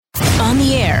On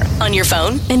the air, on your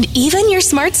phone, and even your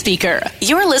smart speaker.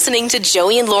 You're listening to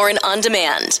Joey and Lauren On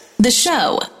Demand. The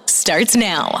show starts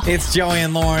now. It's Joey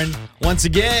and Lauren. Once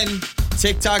again,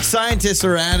 TikTok scientists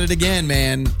are at it again,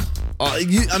 man.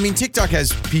 TikTok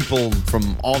has people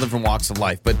from all different walks of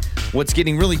life, but what's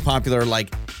getting really popular are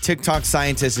like TikTok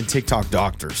scientists and TikTok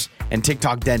doctors and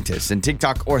TikTok dentists and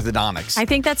TikTok orthodontics. I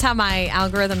think that's how my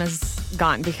algorithm has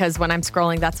gone, because when I'm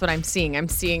scrolling, that's what I'm seeing. I'm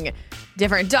seeing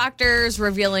different doctors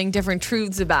revealing different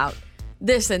truths about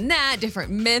this and that, different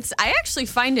myths. I actually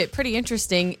find it pretty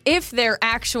interesting if they're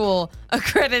actual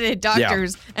accredited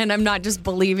doctors and I'm not just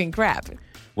believing crap.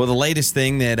 Well, the latest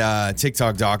thing that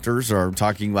TikTok doctors are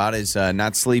talking about is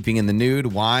not sleeping in the nude.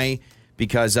 Why?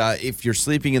 Because if you're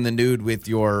sleeping in the nude with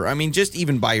just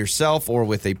even by yourself or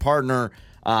with a partner,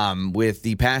 with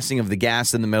the passing of the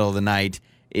gas in the middle of the night,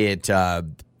 it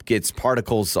gets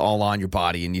particles all on your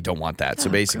body, and you don't want that. So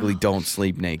basically, don't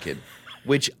sleep naked.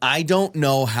 Which I don't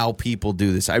know how people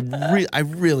do this. I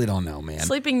really don't know, man.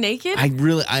 Sleeping naked?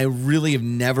 I really have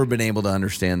never been able to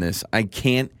understand this. I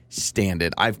can't stand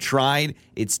it. I've tried.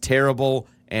 It's terrible.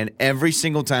 And every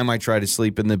single time I try to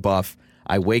sleep in the buff,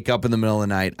 I wake up in the middle of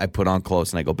the night, I put on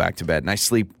clothes, and I go back to bed. And I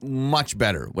sleep much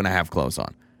better when I have clothes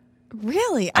on.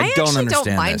 Really? I don't actually understand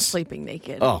don't mind this. sleeping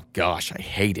naked. Oh gosh, I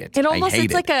hate it.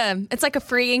 It's like a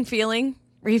freeing feeling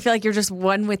where you feel like you're just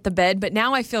one with the bed. But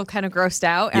now I feel kind of grossed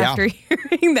out after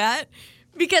hearing that,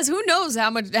 because who knows how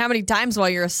many times while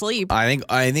you're asleep. I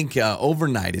think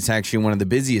overnight is actually one of the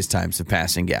busiest times of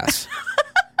passing gas.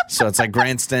 So it's like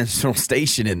Grand Central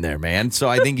Station in there, man. So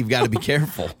I think you've got to be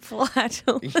careful.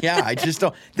 Flatulence. Yeah, I just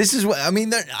don't. This is what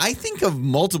I think of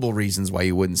multiple reasons why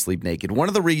you wouldn't sleep naked. One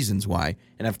of the reasons why,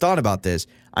 and I've thought about this,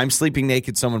 I'm sleeping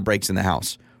naked, someone breaks in the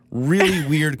house. Really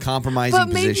weird, compromising But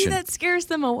maybe position. that scares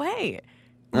them away.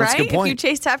 That's a right? good point. If you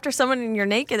chase after someone and you're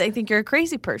naked, they think you're a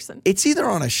crazy person. It's either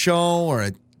on a show or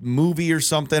a movie or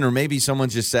something, or maybe someone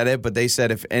just said it, but they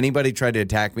said if anybody tried to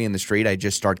attack me in the street, I'd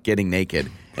just start getting naked,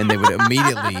 and they would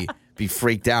immediately be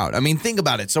freaked out. I mean, think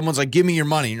about it. Someone's like, give me your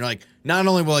money. And you're like, not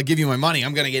only will I give you my money,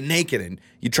 I'm going to get naked. And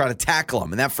you try to tackle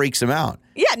them, and that freaks them out.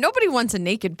 Yeah, nobody wants a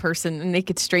naked person, a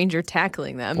naked stranger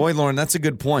tackling them. Boy, Lauren, that's a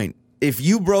good point. If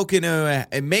you broke into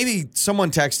and maybe someone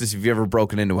text us if you ever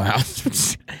broken into a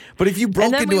house. But if you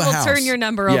broke into a house. And then we will turn your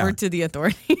number over to the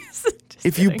authorities.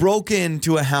 If you broke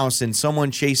into a house and someone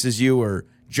chases you or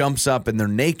jumps up and they're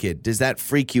naked, does that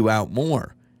freak you out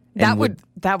more? That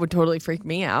would totally freak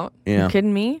me out. Yeah. You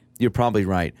kidding me? You're probably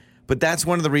right. But that's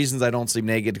one of the reasons I don't sleep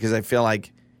naked, because I feel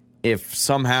like if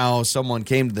somehow someone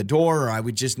came to the door, or I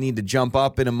would just need to jump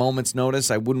up in a moment's notice,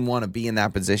 I wouldn't want to be in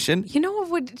that position. You know what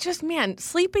would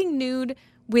sleeping nude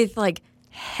with like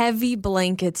heavy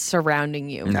blankets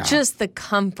surrounding you. No. Just the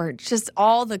comfort, just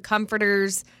all the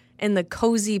comforters and the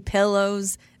cozy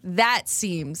pillows. That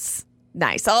seems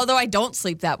nice. Although I don't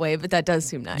sleep that way, but that does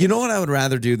seem nice. You know what I would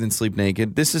rather do than sleep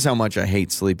naked? This is how much I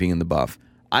hate sleeping in the buff.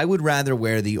 I would rather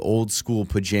wear the old school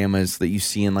pajamas that you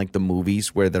see in like the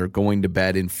movies where they're going to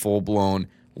bed in full-blown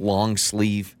long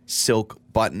sleeve silk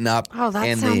button up. Oh,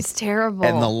 that sounds terrible.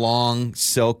 And the long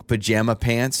silk pajama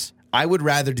pants. I would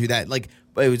rather do that. Like,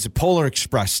 it was a Polar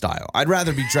Express style. I'd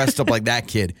rather be dressed up like that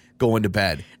kid going to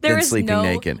bed than sleeping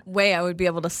naked. There is no way I would be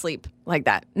able to sleep like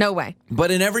that. No way.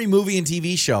 But in every movie and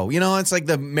TV show, it's like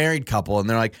the married couple, and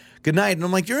they're like, good night. And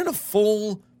I'm like, you're in a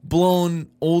full-blown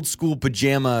old school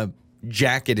pajama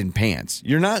jacket and pants.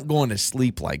 You're not going to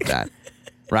sleep like that,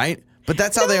 right? But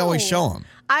that's how they always show them.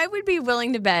 I would be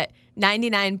willing to bet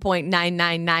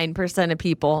 99.999% of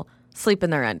people sleep in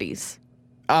their undies.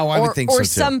 Oh, I would think so, too. Or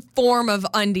some form of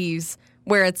undies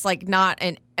where it's like not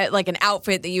an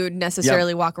outfit that you would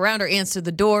necessarily walk around or answer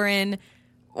the door in,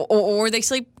 or they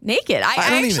sleep naked. I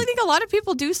actually think a lot of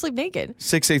people do sleep naked.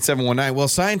 68719. Well,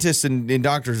 scientists and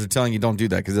doctors are telling you don't do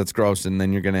that because that's gross, and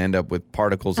then you're going to end up with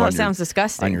particles sounds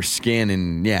disgusting. on your skin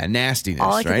and, nastiness,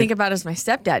 All I can think about is my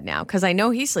stepdad now, because I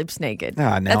know he sleeps naked.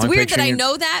 That's weird that I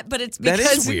know that, but it's because...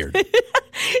 That is weird.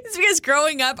 It's because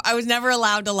growing up, I was never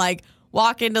allowed to,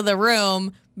 walk into the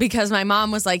room because my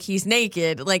mom was like, he's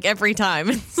naked, every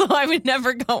time. So I would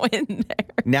never go in there.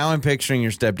 Now I'm picturing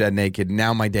your stepdad naked.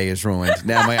 Now my day is ruined.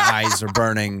 Now my eyes are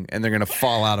burning, and they're going to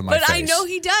fall out of my face. But I know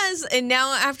he does. And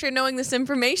now after knowing this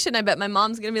information, I bet my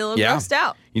mom's going to be a little grossed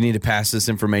out. You need to pass this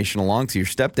information along to your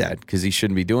stepdad, because he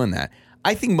shouldn't be doing that.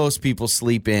 I think most people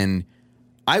sleep in,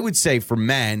 I would say for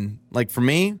men, like for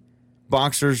me,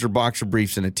 boxers or boxer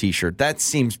briefs and a T-shirt. That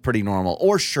seems pretty normal.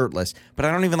 Or shirtless. But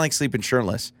I don't even like sleeping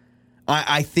shirtless.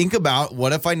 I think about,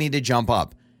 what if I need to jump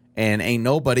up And ain't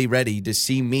nobody ready to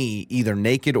see me either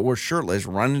naked or shirtless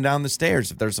running down the stairs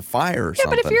if there's a fire or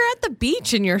something. But if you're at the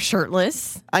beach and you're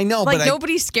shirtless, I know, like but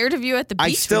nobody's scared of you at the beach.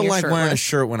 I still when you're like wearing a shirtless.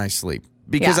 shirt when I sleep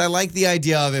because I like the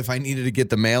idea of if I needed to get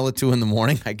the mail at 2 a.m,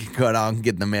 I could go out and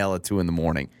get the mail at 2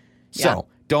 a.m. So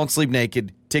don't sleep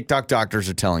naked. TikTok doctors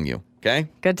are telling you. Okay?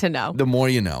 Good to know. The more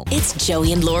you know. It's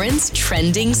Joey and Lauren's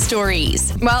trending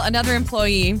stories. Well, another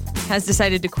employee has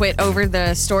decided to quit over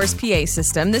the store's PA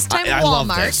system. This time, I Walmart. love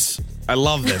this. I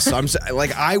love this.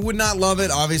 Like, I would not love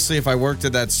it, obviously, if I worked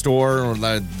at that store or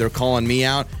they're calling me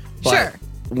out. But Sure.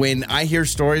 when I hear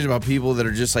stories about people that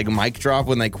are just like mic drop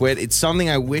when they quit, it's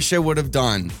something I wish I would have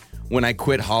done when I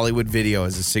quit Hollywood Video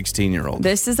as a 16-year-old.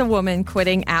 This is a woman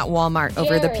quitting at Walmart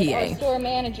over the Jared, our PA. store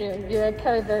manager, you're a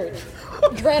pervert.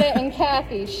 Greta and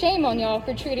Kathy, shame on y'all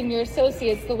for treating your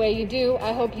associates the way you do.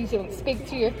 I hope you don't speak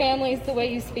to your families the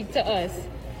way you speak to us.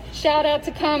 Shout out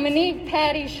to Cominique,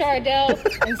 Patty, Chardell,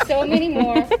 and so many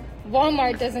more.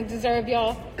 Walmart doesn't deserve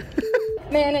y'all.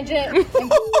 Manage it.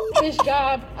 And this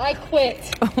job, I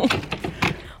quit.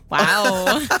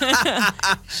 Wow.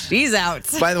 She's out.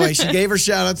 By the way, she gave her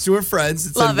shout-outs to her friends.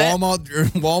 It Love said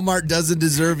it. Walmart doesn't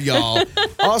deserve y'all.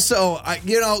 Also,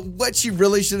 what she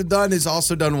really should have done is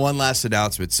also done one last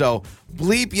announcement. So,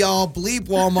 bleep y'all, bleep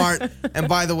Walmart. And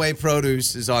by the way,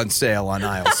 produce is on sale on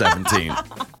aisle 17.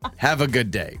 Have a good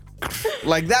day.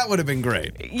 Like, that would have been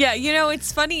great. Yeah,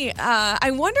 it's funny.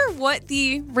 I wonder what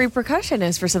the repercussion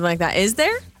is for something like that. Is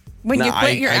there? When No, you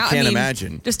quit, you're I out. can't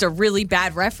imagine. Just a really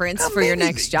bad reference for your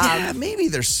next job. Yeah, maybe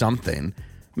there's something.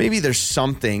 Maybe there's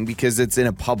something because it's in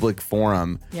a public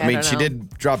forum. Yeah, I mean, I don't she know.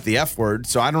 did drop the F word,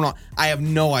 so I don't know. I have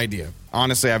no idea.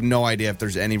 Honestly, I have no idea if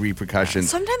there's any repercussions.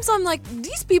 Sometimes I'm like,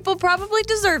 these people probably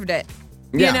deserved it.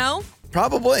 Yeah. You know?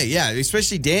 Probably, yeah.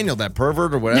 Especially Daniel, that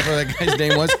pervert or whatever that guy's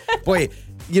name was. Boy,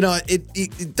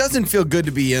 it doesn't feel good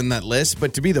to be in that list,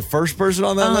 but to be the first person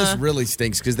on that list really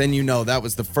stinks because then that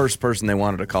was the first person they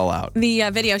wanted to call out. The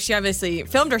video, she obviously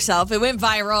filmed herself. It went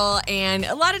viral, and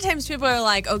a lot of times people are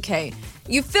like, okay,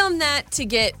 you filmed that to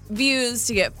get views,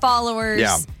 to get followers.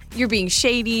 Yeah. You're being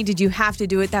shady. Did you have to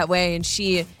do it that way? And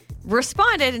she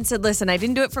responded and said, listen, I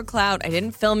didn't do it for clout. I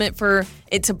didn't film it for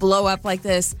it to blow up like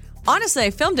this. Honestly, I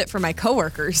filmed it for my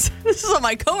coworkers. So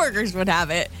my coworkers would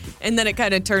have it. And then it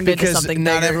kind of turned into something because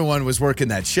not bigger. everyone was working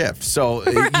that shift. So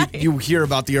Right. you hear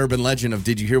about the urban legend of,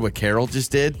 did you hear what Carol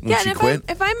just did when Yeah, she and quit?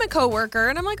 if I'm a coworker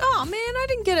and I'm like, oh man, I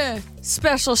didn't get a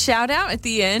special shout out at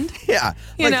the end. Yeah.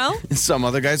 You know? Some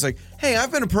other guy's like, hey,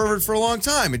 I've been a pervert for a long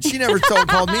time, and she never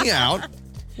called me out.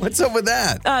 What's up with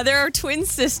that? There are twin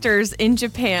sisters in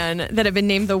Japan that have been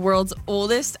named the world's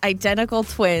oldest identical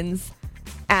twins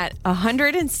at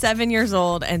 107 years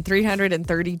old and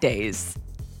 330 days.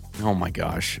 Oh, my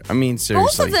gosh. I mean,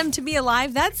 seriously. Both of them to be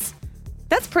alive, that's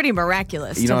pretty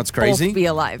miraculous. You know to what's crazy? Both be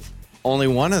alive. Only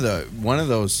one of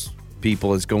those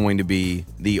people is going to be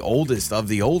the oldest of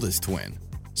the oldest twin.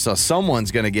 So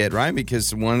someone's going to get, right?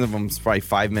 Because one of them's probably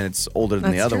 5 minutes older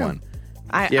than the That's other true. one.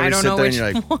 I You ever don't sit know there which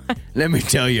and you're like, one. let me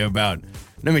tell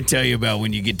you about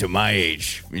when you get to my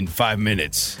age in 5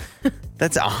 minutes.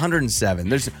 That's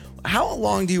 107. How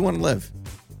long do you want to live?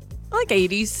 Like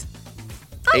 80s.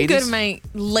 I'm 80s? good in my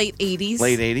late 80s.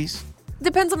 Late 80s?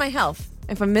 Depends on my health.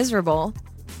 If I'm miserable,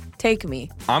 take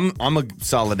me. I'm a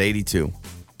solid 82.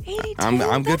 82.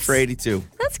 I'm good for 82.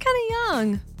 That's kind of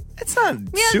young. It's not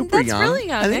Yeah, super that's young. really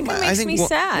young. That kinda makes me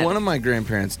sad. One of my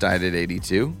grandparents died at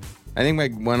 82. I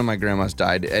think one of my grandmas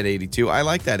died at 82. I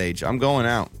like that age. I'm going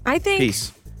out. I think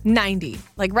Peace. 90.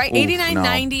 Like right, Oof, 89, no,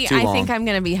 90, too I long. think I'm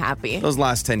going to be happy. Those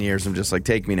last 10 years, I'm just like,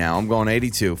 take me now. I'm going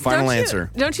 82. Final answer.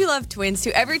 Don't you love twins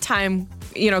too? Every time,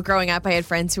 growing up, I had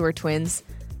friends who were twins.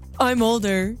 I'm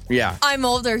older. Yeah. I'm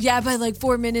older. Yeah, by like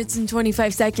 4 minutes and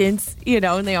 25 seconds,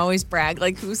 and they always brag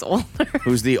like who's older.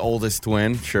 Who's the oldest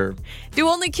twin? Sure. Do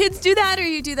only kids do that or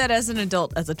you do that as an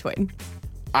adult as a twin?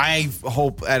 I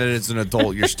hope that as an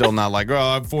adult, you're still not like, oh,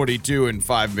 I'm 42 in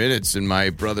 5 minutes and my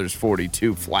brother's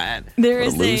 42 flat. There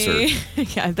What is a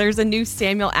loser. there's a new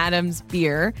Samuel Adams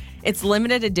beer. It's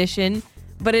limited edition,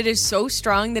 but it is so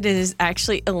strong that it is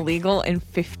actually illegal in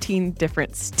 15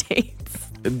 different states.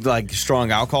 Like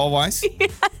strong alcohol wise?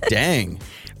 Yes. Dang.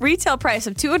 Retail price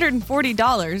of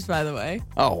 $240, by the way.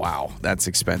 Oh, wow. That's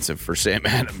expensive for Sam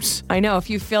Adams. I know. If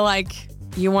you feel like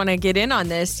you want to get in on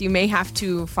this, you may have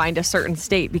to find a certain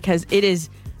state because it is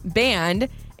banned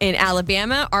in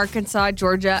Alabama, Arkansas,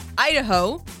 Georgia,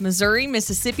 Idaho, Missouri,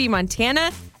 Mississippi,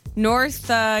 Montana, North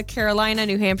Carolina,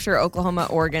 New Hampshire, Oklahoma,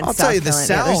 Oregon, I'll South tell you, the Carolina.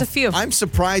 South, There's a few. I'm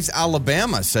surprised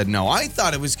Alabama said no. I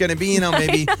thought it was going to be,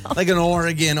 maybe like an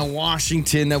Oregon, a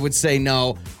Washington that would say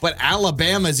no. But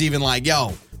Alabama's even like,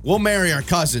 yo, we'll marry our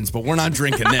cousins, but we're not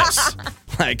drinking this.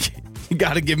 Like, you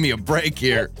got to give me a break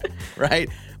here, right?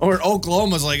 Or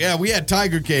Oklahoma's like, yeah, we had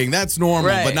Tiger King. That's normal,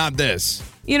 Right. but not this.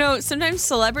 You know, sometimes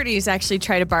celebrities actually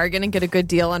try to bargain and get a good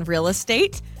deal on real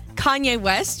estate. Kanye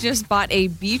West just bought a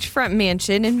beachfront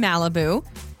mansion in Malibu.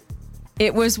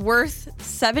 It was worth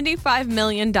 $75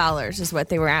 million is what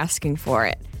they were asking for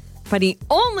it. But he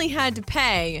only had to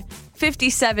pay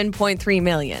 $57.3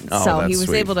 million. Oh, so he that's was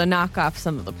sweet. able to knock off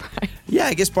some of the price. Yeah,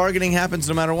 I guess bargaining happens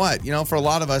no matter what. You know, for a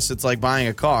lot of us, it's like buying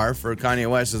a car. For Kanye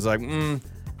West, it's like,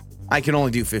 I can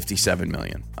only do $57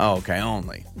 million. Oh, okay,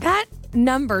 only. That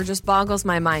number just boggles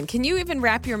my mind. Can you even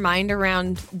wrap your mind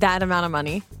around that amount of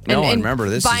money? No, and remember,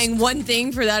 this buying one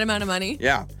thing for that amount of money?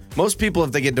 Yeah. Most people,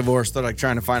 if they get divorced, they're like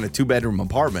trying to find a 2-bedroom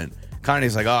apartment.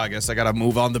 Kanye's like, oh, I guess I got to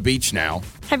move on the beach now.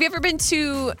 Have you ever been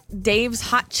to Dave's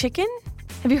Hot Chicken?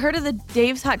 Have you heard of the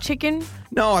Dave's Hot Chicken?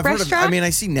 No, I've heard of, restaurant? I mean, I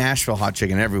see Nashville hot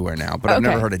chicken everywhere now, but I've Okay.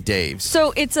 never heard of Dave's.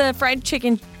 So it's a fried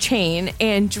chicken chain,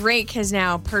 and Drake has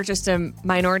now purchased a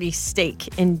minority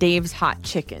stake in Dave's Hot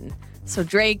Chicken. So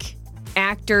Drake,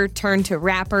 actor turned to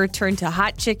rapper, turned to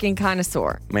hot chicken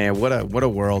connoisseur. Man, what a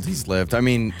world he's lived. I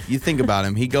mean, you think about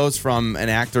him. He goes from an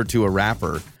actor to a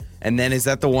rapper, and then is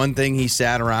that the one thing he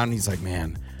sat around and he's like,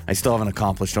 man, I still haven't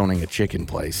accomplished owning a chicken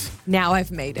place. Now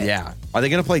I've made it. Yeah. Are they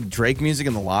going to play Drake music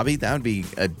in the lobby? That would be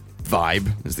a vibe,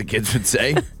 as the kids would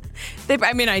say.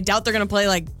 I doubt they're going to play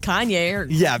like Kanye or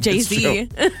Yeah, that's Jay-Z.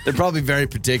 true. They're probably very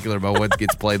particular about what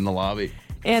gets played in the lobby.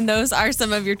 And those are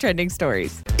some of your trending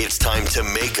stories. It's time to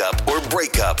make up or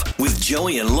break up with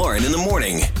Joey and Lauren in the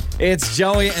morning. It's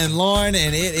Joey and Lauren,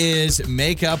 and it is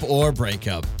makeup or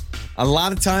breakup. A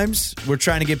lot of times, we're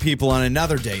trying to get people on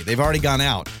another date. They've already gone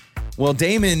out. Well,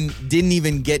 Damon didn't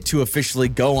even get to officially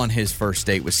go on his first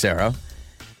date with Sarah.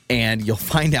 And you'll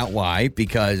find out why,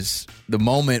 because the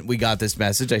moment we got this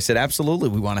message, I said, absolutely,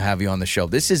 we want to have you on the show.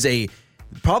 This is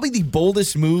probably the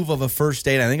boldest move of a first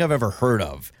date I think I've ever heard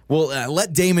of. Well,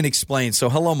 let Damon explain. So,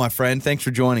 hello, my friend. Thanks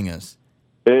for joining us.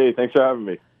 Hey, thanks for having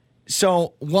me.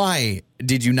 So, why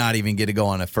did you not even get to go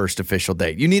on a first official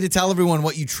date? You need to tell everyone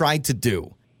what you tried to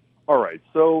do. All right,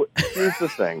 so here's the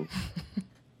thing.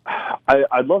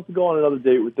 I'd love to go on another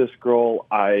date with this girl.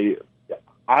 I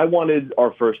wanted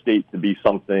our first date to be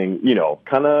something,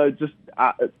 kind of just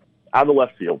out of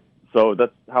left field. So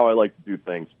that's how I like to do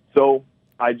things. So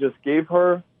I just gave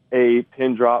her a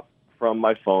pin drop from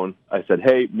my phone. I said,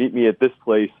 hey, meet me at this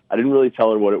place. I didn't really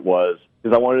tell her what it was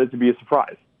because I wanted it to be a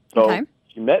surprise. So Okay.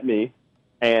 She met me,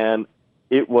 and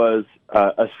it was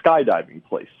a skydiving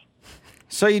place.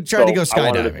 So, you tried to go I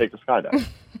wanted to skydiving. take a skydive.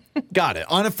 Got it.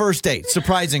 On a first date,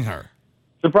 surprising her.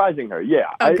 Surprising her,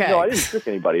 yeah. Okay. I didn't trick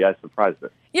anybody. I surprised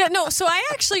her. Yeah, no, so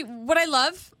what I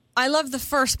love the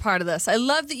first part of this. I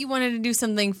love that you wanted to do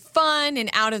something fun and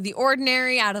out of the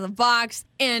ordinary, out of the box,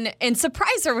 and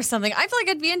surprise her with something. I feel like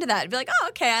I'd be into that. I'd be like, oh,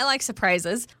 okay, I like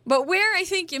surprises. But where I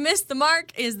think you missed the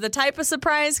mark is the type of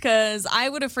surprise, because I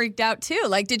would have freaked out too.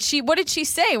 Like, what did she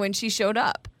say when she showed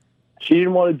up? She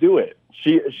didn't want to do it.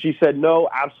 She said, no,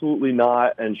 absolutely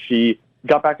not. And she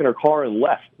got back in her car and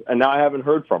left. And now I haven't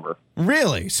heard from her.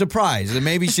 Really? Surprised. And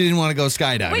maybe she didn't want to go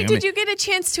skydiving. Wait, did you get a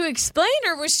chance to explain,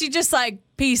 or was she just like,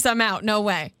 peace, I'm out, no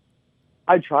way?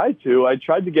 I tried to. I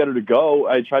tried to get her to go.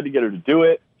 I tried to get her to do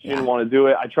it. She didn't want to do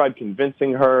it. I tried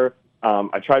convincing her.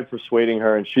 I tried persuading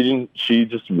her, and she didn't. She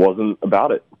just wasn't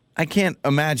about it. I can't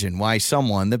imagine why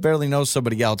someone that barely knows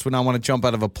somebody else would not want to jump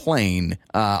out of a plane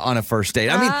on a first date.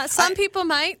 I mean, Some people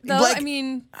might, though. like- I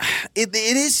mean, it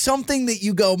is something that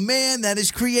you go, man, that is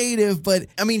creative. But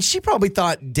I mean, she probably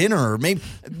thought dinner. Maybe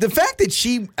the fact that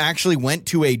she actually went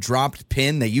to a dropped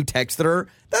pin that you texted her,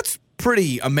 that's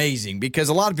pretty amazing, because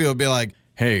a lot of people would be like,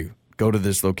 hey, go to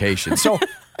this location. So,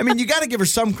 I mean, you got to give her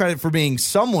some credit for being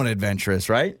somewhat adventurous,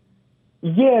 right?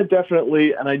 Yeah,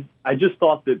 definitely. And I just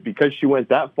thought that because she went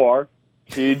that far,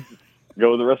 she'd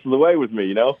go the rest of the way with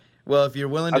me, Well, if you're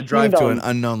willing to I've drive seen, to an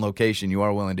unknown location, you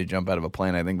are willing to jump out of a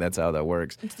plane. I think that's how that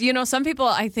works. some people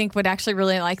I think would actually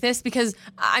really like this, because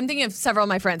I'm thinking of several of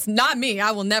my friends, not me, I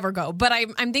will never go, but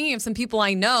I'm thinking of some people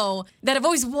I know that have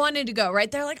always wanted to go, right?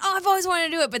 They're like, oh, I've always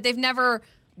wanted to do it, but they've never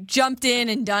jumped in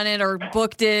and done it or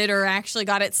booked it or actually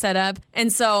got it set up.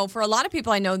 And so for a lot of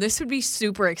people I know, this would be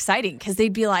super exciting, because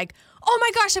they'd be like, oh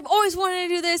my gosh, I've always wanted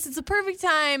to do this. It's the perfect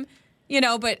time,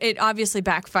 but it obviously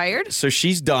backfired. So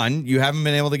she's done. You haven't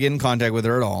been able to get in contact with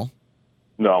her at all.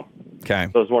 No. Okay.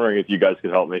 So I was wondering if you guys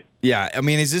could help me. Yeah. I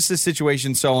mean, is this the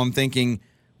situation? So I'm thinking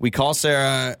we call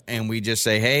Sarah and we just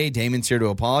say, hey, Damon's here to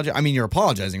apologize. I mean, you're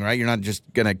apologizing, right? You're not just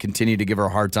going to continue to give her a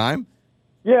hard time?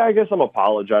 Yeah, I guess I'm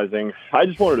apologizing. I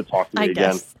just wanted to talk to me I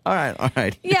again. guess. All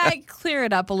right. Yeah, I clear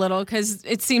it up a little, because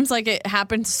it seems like it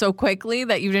happened so quickly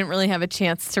that you didn't really have a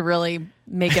chance to really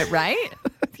make it right.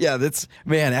 Yeah, that's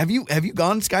man. Have you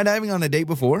gone skydiving on a date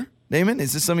before, Damon?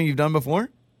 Is this something you've done before?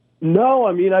 No,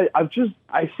 I mean,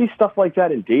 I see stuff like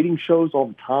that in dating shows all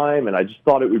the time, and I just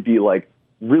thought it would be like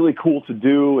really cool to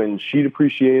do, and she'd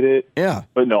appreciate it. Yeah.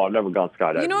 But no, I've never gone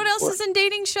skydiving. You know what else before. is in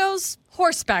dating shows?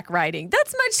 Horseback riding.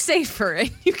 That's much safer,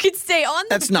 and you could stay on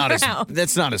the ground.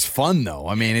 That's not as fun though.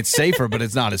 I mean, it's safer, but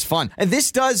it's not as fun. And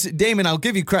this does, Damon. I'll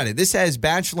give you credit. This has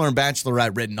Bachelor and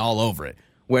Bachelorette written all over it.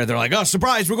 Where they're like, oh,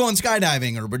 surprise, we're going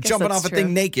skydiving, or we're jumping off a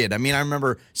thing naked. I mean, I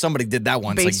remember somebody did that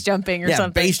once. Base jumping or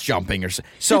something. Yeah, base jumping or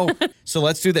so. So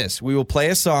let's do this. We will play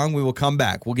a song. We will come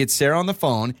back. We'll get Sarah on the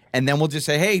phone, and then we'll just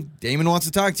say, hey, Damon wants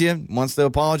to talk to you, wants to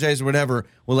apologize or whatever.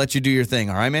 We'll let you do your thing.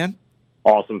 All right, man?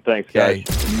 Awesome. Thanks, guys.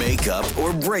 Make up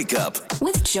or break up.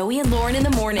 With Joey and Lauren in the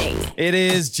morning. It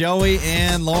is Joey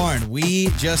and Lauren. We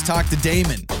just talked to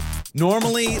Damon.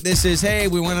 Normally, this is, hey,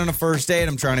 we went on a first date.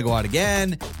 I'm trying to go out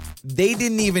again. They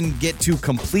didn't even get to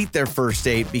complete their first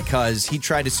date because he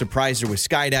tried to surprise her with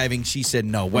skydiving. She said,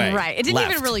 no way. Right. It didn't Left.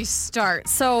 even really start.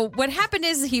 So what happened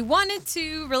is he wanted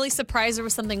to really surprise her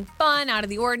with something fun, out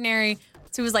of the ordinary.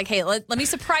 So he was like, hey, let me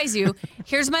surprise you.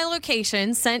 Here's my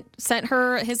location. Sent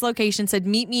her his location, said,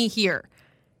 meet me here.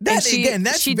 That's she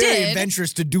very did.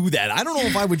 adventurous to do that. I don't know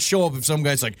if I would show up if some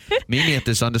guy's like, meet me at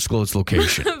this undisclosed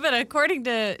location. But according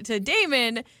to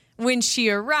Damon, when she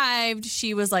arrived,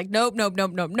 she was like, nope.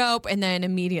 And then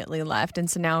immediately left. And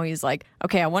so now he's like,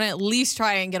 okay, I want to at least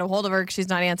try and get a hold of her because she's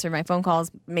not answering my phone calls.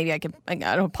 Maybe I can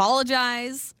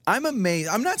apologize. I'm amazed.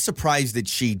 I'm not surprised that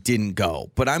she didn't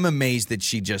go, but I'm amazed that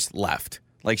she just left.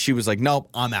 Like she was like, nope,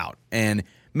 I'm out. And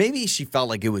maybe she felt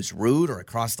like it was rude or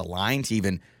across the line to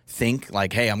even think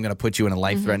like, hey, I'm going to put you in a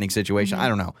life-threatening situation. I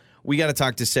don't know. We got to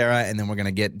talk to Sarah, and then we're going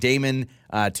to get Damon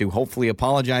to hopefully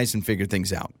apologize and figure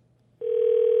things out.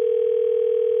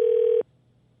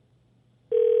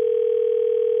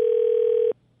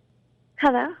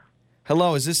 Hello.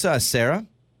 Hello, is this Sarah?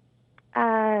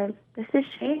 This is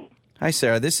she. Hi,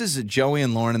 Sarah. This is Joey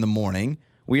and Lauren in the morning.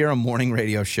 We are a morning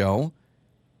radio show.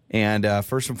 And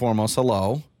first and foremost,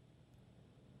 hello.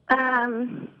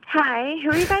 Hi. Who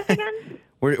are you guys again?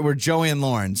 We're Joey and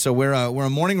Lauren. So we're a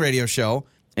morning radio show,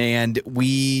 and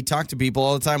we talk to people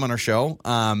all the time on our show.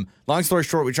 Long story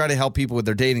short, we try to help people with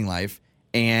their dating life.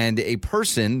 And a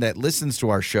person that listens to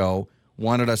our show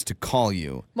wanted us to call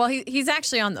you. Well, he's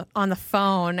actually on the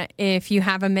phone. If you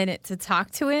have a minute to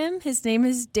talk to him, his name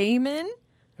is Damon.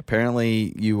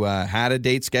 Apparently, you had a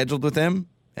date scheduled with him,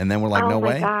 and then we're like, no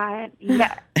way. Oh my God!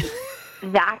 Yeah,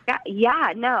 that guy.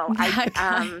 Yeah, no.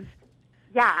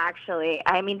 Yeah, actually.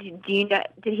 I mean, do you know?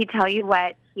 Did he tell you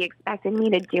what he expected me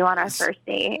to do on our first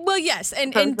date? Well, yes,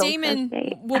 and Damon,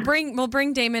 we'll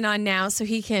bring Damon on now so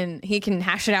he can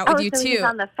hash it out with you so too. He's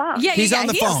on the phone. Yeah, he's on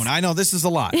the phone. I know this is a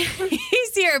lot.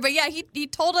 He's here, but yeah, he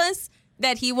told us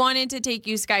that he wanted to take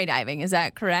you skydiving. Is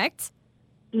that correct?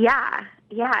 Yeah,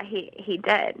 he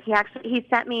did. He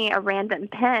sent me a random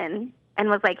pin and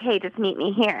was like, "Hey, just meet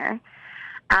me here."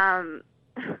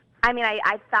 I mean,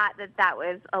 I thought that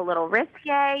was a little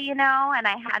risque, you know, and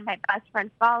I had my best friend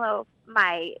follow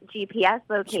my GPS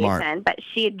location, Smart. but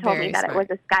she had told Very me that smart. it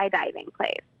was a skydiving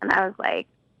place. And I was like,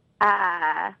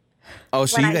 Oh,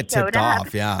 so when you I got tipped showed up,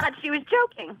 off, yeah. I thought she was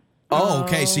joking. Oh,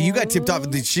 okay. So you got tipped off.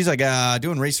 She's like,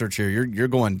 doing research here. You're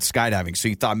going skydiving. So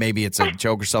you thought maybe it's a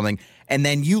joke or something. And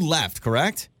then you left,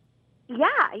 correct?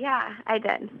 Yeah, I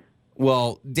did.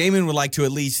 Well, Damon would like to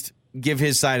at least give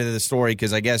his side of the story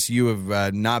because I guess you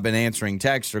have not been answering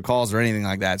texts or calls or anything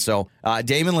like that. So,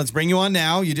 Damon, let's bring you on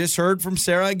now. You just heard from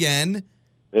Sarah again.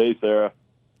 Hey, Sarah.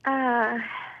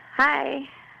 Hi.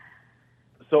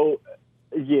 So,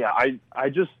 yeah, I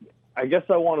guess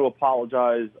I want to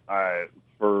apologize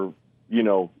for,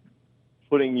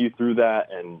 putting you through that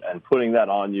and putting that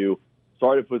on you.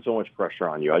 Sorry to put so much pressure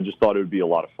on you. I just thought it would be a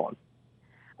lot of fun.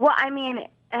 Well, I mean,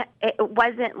 it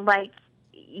wasn't like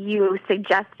you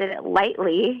suggested it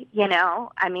lightly, you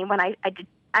know. I mean, when I did,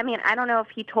 I mean, I don't know if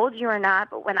he told you or not,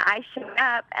 but when I showed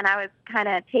up and I was kind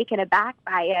of taken aback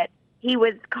by it, he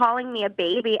was calling me a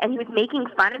baby and he was making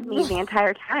fun of me the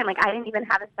entire time. Like, I didn't even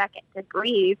have a second to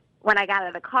breathe when I got out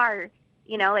of the car.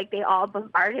 You know, like, they all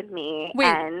bombarded me. Wait,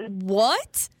 and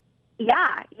what?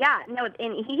 Yeah. No,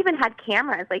 and he even had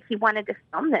cameras. Like, he wanted to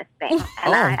film this thing.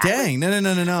 And Oh, dang.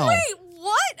 No. Wait,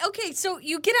 what? Okay, so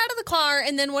you get out of the car,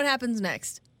 and then what happens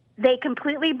next? They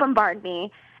completely bombard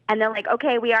me. And they're like,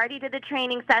 okay, we already did the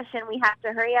training session. We have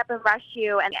to hurry up and rush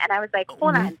you. And I was like,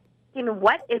 hold on.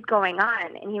 What is going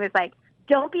on? And he was like,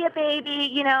 don't be a baby.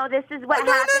 You know, this is what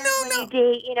happens when you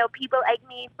date, people like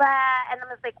me. Blah. And I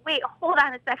was like, wait, hold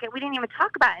on a second. We didn't even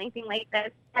talk about anything like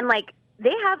this. And, like,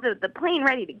 they have the plane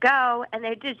ready to go, and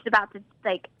they're just about to,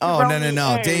 like, Oh, throw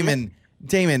no. me in.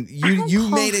 Damon, you call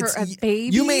made her it. a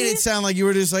baby. You made it sound like you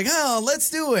were just like, oh, let's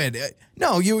do it.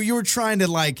 No, you were trying to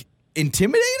like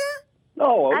intimidate her.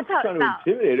 No, I That's how was it trying to felt.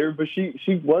 intimidate her, but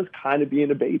she was kind of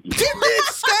being a baby.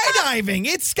 It's skydiving.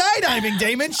 It's skydiving,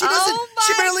 Damon. She doesn't. Oh my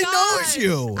she barely gosh. knows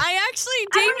you. I actually,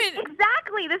 I Damon, mean,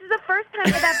 exactly. This is the first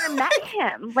time I've ever met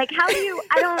him. Like, how do you?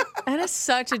 I don't. that is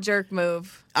such a jerk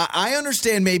move. I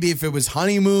understand maybe if it was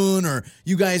honeymoon or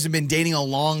you guys have been dating a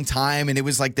long time and it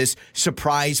was like this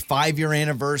surprise 5-year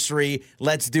anniversary,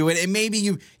 let's do it. And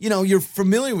maybe you're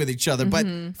familiar with each other. But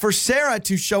for Sarah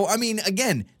to show, I mean,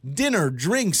 again, dinner,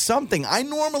 drinks, something. I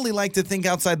normally like to think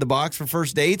outside the box for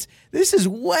first dates. This is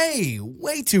way,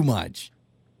 way too much.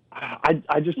 I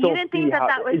just You don't didn't see think that how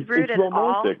that was it's rude at all?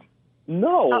 romantic.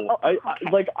 No, Oh,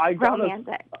 okay. I got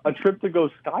Romantic. a trip to go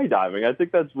skydiving. I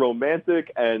think that's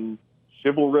romantic and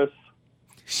chivalrous.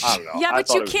 I don't know. Yeah, I but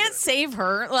thought you it was can't good. save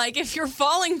her. Like, if you're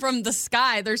falling from the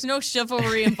sky, there's no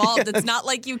chivalry involved. It's not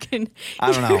like you can.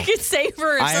 I don't know. You can save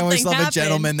her if I something always love happens. a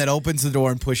gentleman that opens the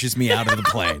door and pushes me out of the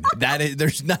plane.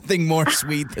 There's nothing more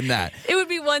sweet than that. It would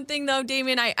be one thing, though,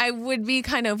 Damon. I would be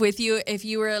kind of with you if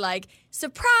you were like,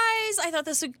 surprise, I thought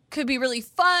this could be really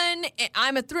fun.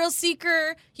 I'm a thrill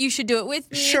seeker. You should do it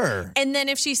with me. Sure. And then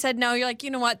if she said no, you're like, you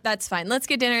know what? That's fine. Let's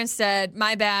get dinner instead.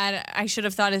 My bad. I should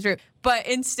have thought it through. But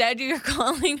instead, you're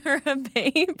calling her a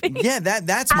baby. Yeah,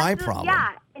 that's my Absolutely, problem. Yeah,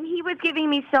 and he was giving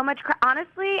me so much.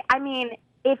 Honestly, I mean,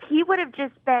 if he would have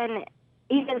just been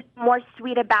even more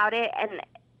sweet about it and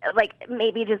like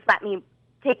maybe just let me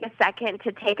take a second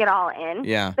to take it all in.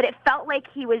 Yeah. But it felt like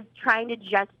he was trying to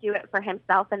just do it for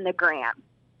himself and the gram.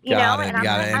 You Got know? it, And I'm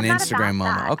got like, it. An I'm not Instagram about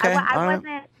moment. that. Okay, I all right.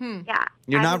 wasn't. Yeah.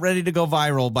 You're I not was- ready to go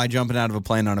viral by jumping out of a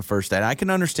plane on a first date. I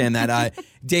can understand that.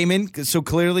 Damon, so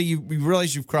clearly you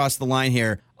realize you've crossed the line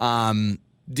here.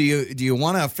 Do you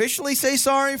want to officially say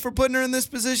sorry for putting her in this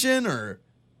position, or?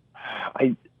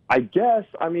 I guess.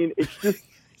 I mean,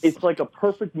 it's like a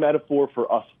perfect metaphor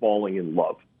for us falling in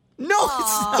love. No,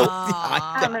 it's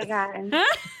not. Oh my god.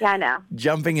 Yeah, no.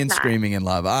 Jumping and screaming in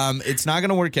love. It's not going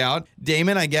to work out.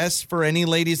 Damon, I guess for any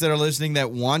ladies that are listening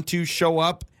that want to show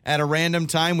up at a random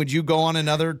time, would you go on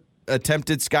another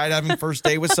attempted skydiving first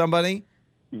date with somebody?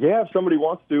 Yeah, if somebody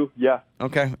wants to, yeah.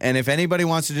 Okay. And if anybody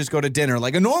wants to just go to dinner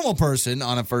like a normal person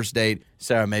on a first date,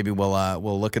 Sarah, maybe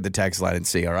we'll look at the text line and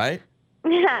see, all right?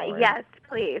 Yes,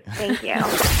 please. Thank you.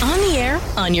 On the air,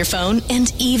 on your phone,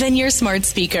 and even your smart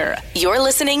speaker. You're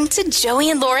listening to Joey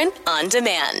and Lauren on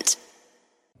demand.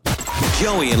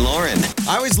 Joey and Lauren.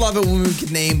 I always love it when we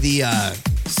can name the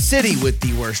city with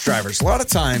the worst drivers. A lot of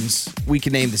times we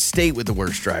can name the state with the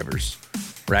worst drivers,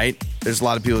 right? There's a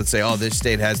lot of people that say, oh, this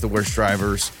state has the worst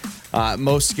drivers.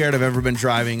 Most scared I've ever been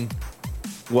driving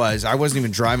was, I wasn't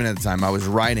even driving at the time. I was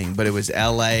riding, but it was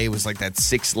LA. It was like that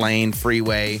 6-lane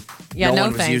freeway. Yeah, no no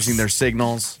one was thanks. using their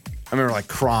signals. I remember like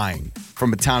crying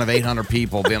from a town of 800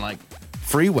 people being like,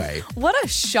 freeway. What a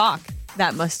shock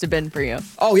that must have been for you.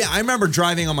 Oh, yeah. I remember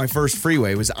driving on my first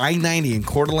freeway. It was I-90 in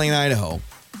Coeur d'Alene, Idaho.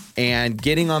 And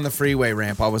getting on the freeway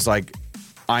ramp, I was like,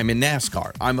 I'm in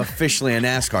NASCAR. I'm officially a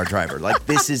NASCAR driver. Like,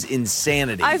 this is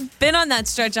insanity. I've been on that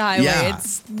stretch of highway. Yeah.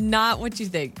 It's not what you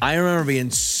think. I remember being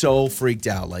so freaked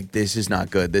out. Like, this is not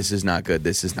good. This is not good.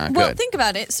 This is not Well, good. think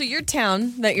about it. So your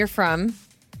town that you're from,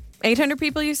 800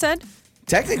 people, you said?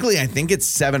 Technically, I think it's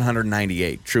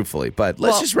 798, truthfully. But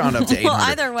let's Well- just round up to 800. well,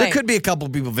 either way. There could be a couple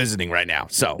people visiting right now.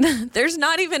 So, There's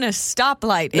not even a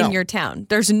stoplight No. in your town.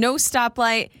 There's no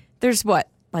stoplight. There's what?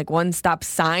 Like one stop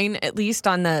sign, at least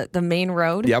on the main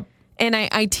road? Yep. And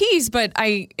I tease, but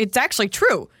it's actually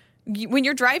true. When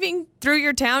you're driving through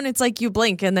your town, it's like you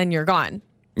blink and then you're gone.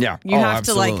 yeah. You have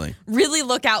absolutely. to like really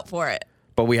look out for it.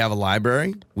 But we have a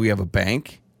library, we have a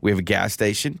bank, we have a gas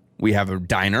station, we have a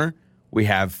diner, we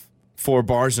have 4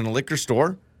 bars and a liquor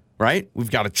store, right?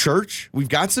 We've got a church. We've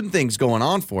got some things going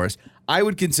on for us. I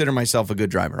would consider myself a good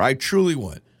driver. I truly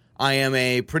would. I am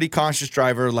a pretty cautious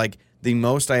driver. Like, the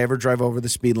most I ever drive over the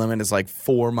speed limit is like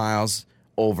 4 miles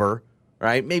over,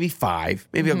 right? Maybe 5.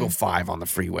 Maybe I'll go 5 on the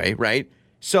freeway, right?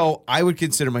 So I would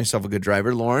consider myself a good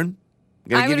driver. Lauren, I'm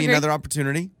going I to would give you agree. another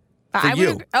opportunity for I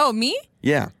you. would. Oh, me?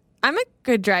 Yeah. I'm a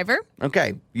good driver.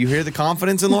 Okay, you hear the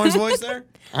confidence in Lauren's voice there?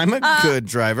 I'm a good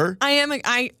driver. I am.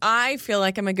 I feel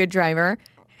like I'm a good driver.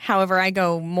 However, I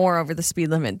go more over the speed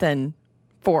limit than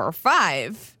 4 or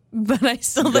 5, but I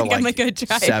still Go think I'm a like good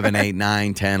driver. 7, 8,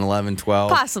 9, 10, 11,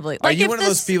 12. Possibly. Are Like, you if one of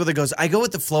those this- people that goes, I go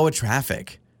with the flow of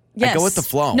traffic? Yes. I go with the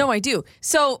flow. No, I do.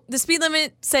 So the speed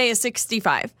limit, say, is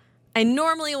 65. I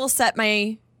normally will set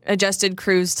my adjusted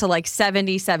cruise to like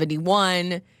 70,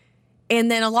 71. And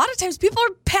then a lot of times people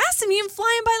are passing me and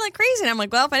flying by like crazy. And I'm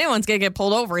like, well, if anyone's going to get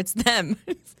pulled over, it's them.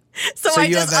 So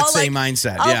you have that same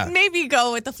mindset, yeah. I'll maybe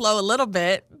go with the flow a little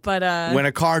bit, but when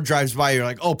a car drives by, you're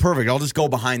like, oh, perfect. I'll just go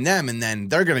behind them, and then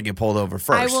they're going to get pulled over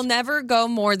first. I will never go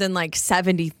more than like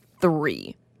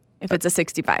 73 if it's a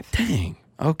 65. Dang.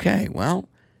 Okay, well,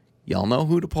 y'all know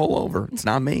who to pull over. It's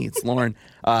not me. It's Lauren.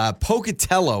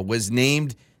 Pocatello was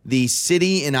named the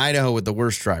city in Idaho with the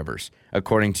worst drivers,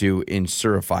 according to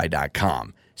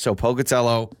Insurify.com. So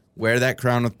Pocatello, wear that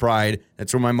crown with pride.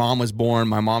 That's where my mom was born.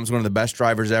 My mom's one of the best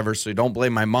drivers ever, so don't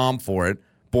blame my mom for it.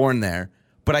 Born there.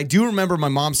 But I do remember my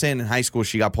mom saying in high school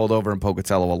she got pulled over in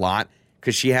Pocatello a lot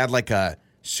because she had like a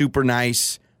super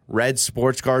nice red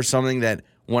sports car or something that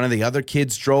one of the other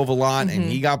kids drove a lot, and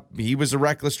he was a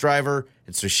reckless driver,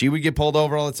 and so she would get pulled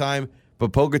over all the time.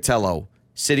 But Pocatello,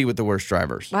 city with the worst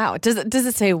drivers. Wow. Does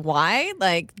it say why?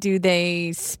 Like, do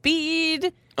they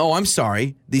speed? Oh, I'm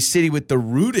sorry. The city with the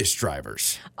rudest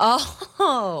drivers.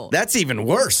 Oh. That's even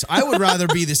worse. I would rather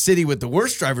be the city with the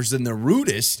worst drivers than the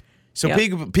rudest. So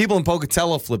people in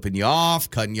Pocatello flipping you off,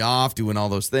 cutting you off, doing all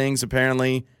those things,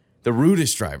 apparently. The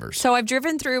rudest drivers. So I've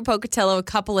driven through Pocatello a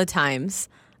couple of times.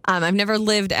 I've never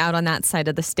lived out on that side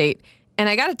of the state. And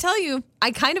I got to tell you,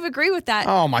 I kind of agree with that.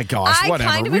 Oh, my gosh.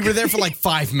 Whatever. We were there for like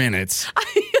 5 minutes.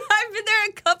 I've been there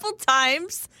a couple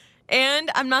times, and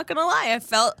I'm not going to lie. I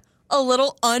felt a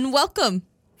little unwelcome.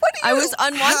 I was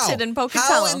unwanted in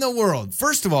Pocatello. How in the world?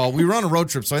 First of all, we were on a road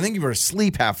trip, so I think you were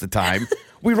asleep half the time.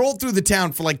 We rolled through the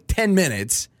town for like 10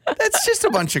 minutes. That's just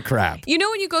a bunch of crap. You know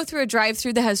when you go through a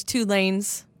drive-through that has 2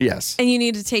 lanes? Yes. And you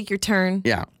need to take your turn?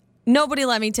 Yeah. Nobody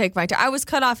let me take my turn. I was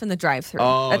cut off in the drive-through.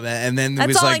 Oh, and then that's it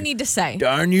was all like, I need to say.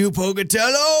 Darn you,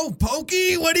 Pocatello.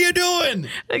 Pokey, what are you doing?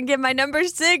 I get my number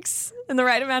 6 in the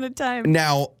right amount of time.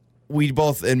 Now, we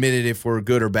both admitted if we're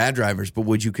good or bad drivers, but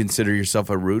would you consider yourself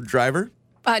a rude driver?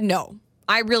 No,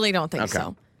 I really don't think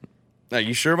so. Are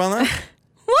you sure about that?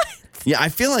 What? Yeah, I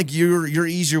feel like you're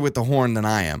easier with the horn than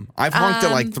I am. I've honked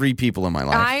at like 3 people in my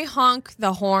life. I honk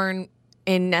the horn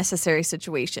in necessary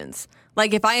situations.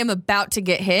 Like if I am about to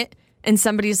get hit and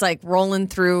somebody's like rolling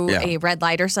through a red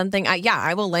light or something,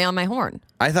 I will lay on my horn.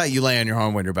 I thought you lay on your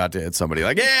horn when you're about to hit somebody.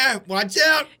 Like, yeah, watch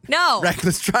out. No.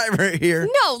 Reckless driver here.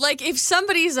 No, like if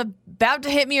somebody's about to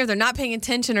hit me or they're not paying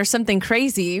attention or something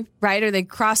crazy, right? Or they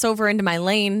cross over into my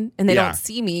lane and they don't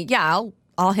see me,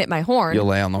 I'll hit my horn. You'll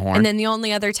lay on the horn. And then the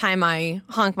only other time I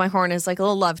honk my horn is like a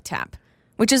little love tap,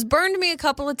 which has burned me a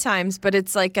couple of times, but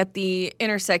it's like at the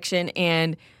intersection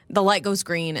and the light goes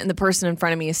green and the person in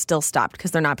front of me is still stopped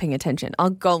because they're not paying attention. I'll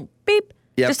go beep,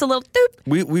 just a little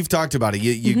doop. We've talked about it.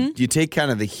 You take kind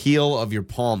of the heel of your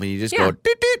palm and you just go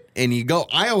doot, doot, and you go.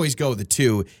 I always go the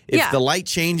 2. If the light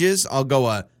changes, I'll go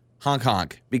a honk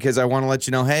honk because I want to let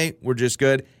you know, hey, we're just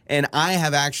good. And I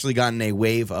have actually gotten a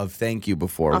wave of thank you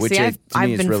before, which I've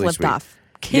is been really flipped sweet. off.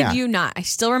 Kid you not. I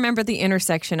still remember the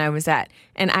intersection I was at,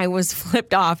 and I was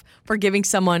flipped off for giving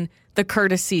someone the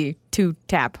courtesy to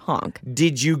tap honk.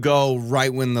 Did you go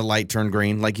right when the light turned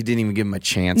green? Like you didn't even give him a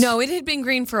chance? No, it had been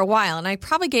green for a while, and I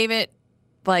probably gave it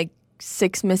like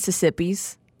 6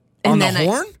 Mississippis. And on the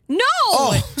horn? No.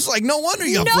 Oh, it's like, no wonder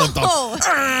you got flipped off.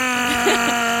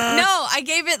 No, I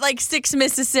gave it like 6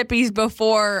 Mississippis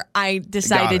before I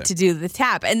decided to do the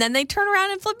tap. And then they turn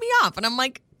around and flip me off. And I'm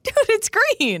like, dude, it's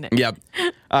green. Yep.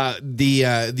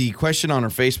 The question on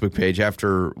our Facebook page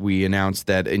after we announced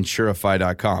that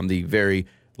Insurify.com, the very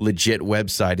legit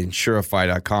website,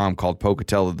 Insurify.com, called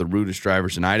Pocatello the rudest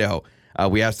drivers in Idaho,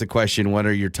 we asked the question, what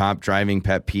are your top driving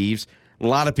pet peeves? A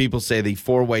lot of people say the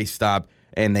 4-way stop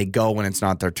and they go when it's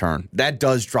not their turn. That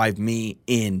does drive me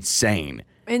insane.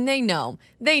 And they know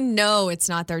it's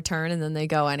not their turn, and then they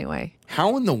go anyway.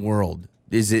 How in the world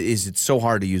is it so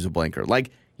hard to use a blinker?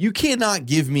 Like, you cannot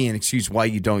give me an excuse why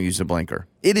you don't use a blinker.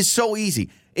 It is so easy.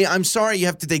 I'm sorry you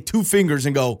have to take 2 fingers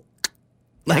and go,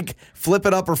 like, flip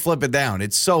it up or flip it down.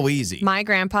 It's so easy. My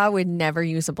grandpa would never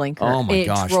use a blinker. Oh, my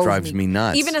gosh, drives me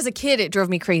nuts. Even as a kid, it drove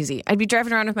me crazy. I'd be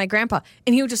driving around with my grandpa,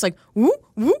 and he would just like, whoop,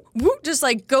 whoop, whoop, just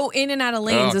like go in and out of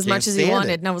lanes as much as he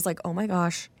wanted. And I was like, oh, my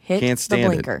gosh, hit the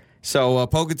blinker. So,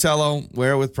 Pocatello,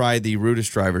 wear with pride, the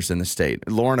rudest drivers in the state.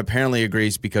 Lauren apparently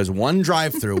agrees because one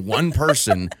drive-through, one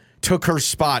person took her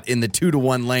spot in the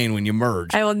 2-to-1 lane when you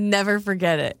merged. I will never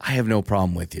forget it. I have no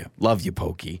problem with you. Love you,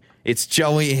 Pokey. It's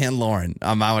Joey and Lauren.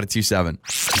 I'm out at 2-7.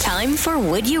 Time for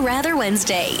Would You Rather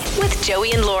Wednesday with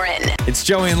Joey and Lauren. It's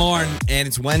Joey and Lauren, and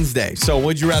it's Wednesday. So,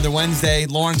 Would You Rather Wednesday.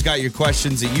 Lauren's got your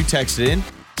questions that you texted in.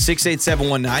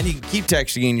 68719. You can keep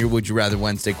texting in your Would You Rather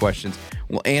Wednesday questions.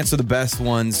 We'll answer the best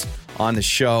ones on the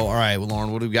show. All right, well,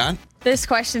 Lauren, what do we got? This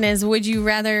question is, would you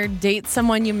rather date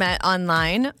someone you met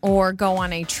online or go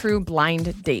on a true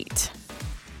blind date?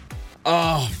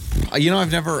 Oh,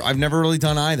 I've never really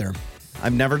done either.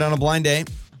 I've never done a blind date.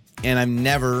 and I've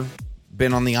never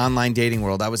been on the online dating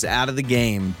world. I was out of the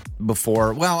game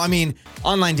before. Well, I mean,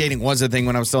 online dating was a thing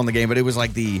when I was still in the game, but it was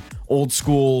like the old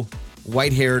school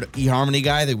white-haired eHarmony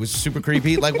guy that was super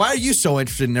creepy. Like, why are you so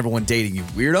interested in everyone dating you,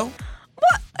 weirdo?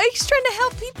 What? He's trying to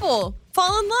help people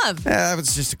fall in love. Yeah, that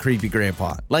was just a creepy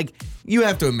grandpa. Like, you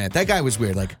have to admit, that guy was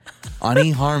weird. Like, on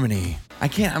eHarmony.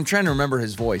 I'm trying to remember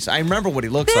his voice. I remember what he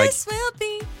looks like. This will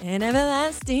be an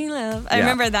everlasting love. I Yeah.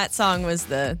 remember that song was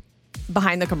the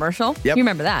behind the commercial. Yep. You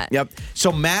remember that? Yep.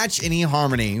 So Match and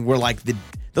eHarmony were like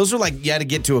those were like you had to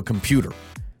get to a computer.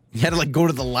 You had to like go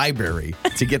to the library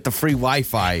to get the free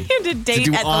Wi-Fi. You had to date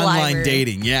do at the online library.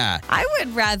 dating. Yeah. I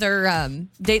would rather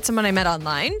date someone I met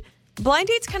online. Blind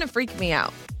dates kind of freak me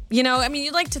out. You know, I mean,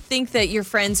 you'd like to think that your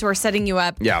friends who are setting you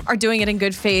up are doing it in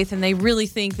good faith and they really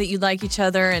think that you like each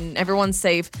other and everyone's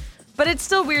safe. But it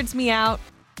still weirds me out.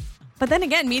 But then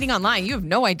again, meeting online, you have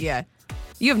no idea.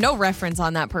 You have no reference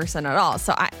on that person at all.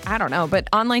 So I don't know. But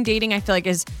online dating, I feel like,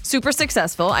 is super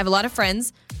successful. I have a lot of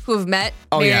friends who have met,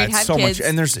 married, it's had so kids. much.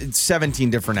 And there's 17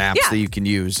 different apps Yeah. that you can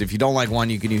use. If you don't like one,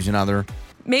 you can use another.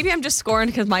 Maybe I'm just scoring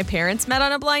because my parents met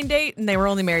on a blind date and they were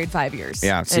only married 5 years.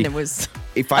 Yeah, see, and it was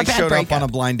If a I bad showed up breakup. on a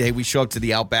blind date, we show up to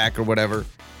the Outback or whatever,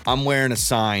 I'm wearing a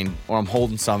sign or I'm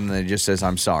holding something that just says,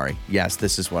 I'm sorry. Yes,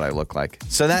 this is what I look like.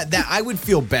 So that I would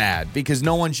feel bad because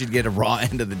no one should get a raw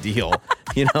end of the deal.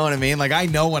 You know what I mean? Like, I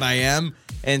know what I am.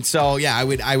 And so, yeah, I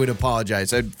would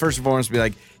apologize. I'd first and foremost be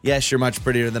like, yes, you're much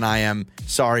prettier than I am.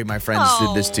 Sorry, my friends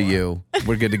did this to you.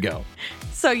 We're good to go.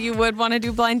 So you would want to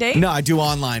do blind date? No, I do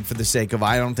online for the sake of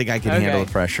I don't think I can handle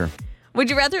the pressure. Would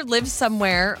you rather live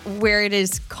somewhere where it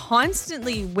is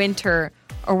constantly winter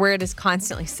or where it is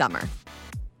constantly summer?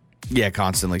 Yeah,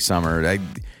 constantly summer.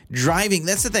 Driving,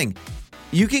 that's the thing.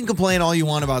 You can complain all you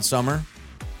want about summer,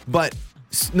 but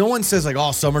no one says like,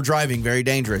 oh, summer driving, very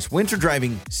dangerous. Winter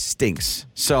driving stinks.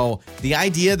 So the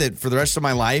idea that for the rest of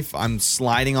my life, I'm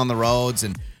sliding on the roads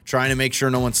and trying to make sure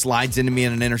no one slides into me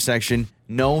in an intersection,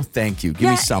 no, thank you. Give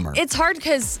me summer. It's hard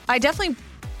because I definitely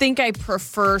think I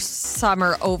prefer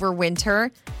summer over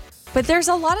winter. But there's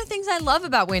a lot of things I love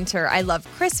about winter. I love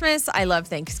Christmas. I love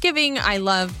Thanksgiving. I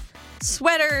love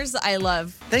sweaters. I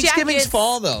love Thanksgiving's jackets.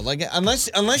 fall though. Like unless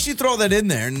you throw that in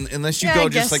there, and unless you Yeah, go I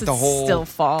just guess like the it's whole still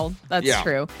fall. That's Yeah.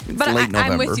 true. It's But late I'm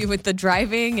November. with you with the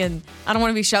driving, and I don't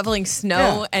want to be shoveling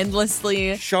snow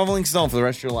endlessly. shoveling snow for the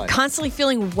rest of your life. Constantly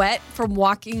feeling wet from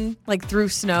walking like through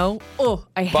snow. Oh,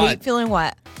 I hate But- feeling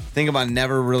wet. Think about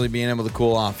never really being able to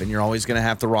cool off, and you're always going to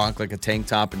have to rock like a tank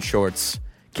top and shorts.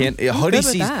 Hoodie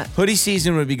season. that. Hoodie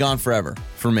season would be gone forever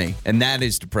for me, and that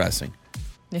is depressing.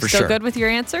 You're For still sure. good with your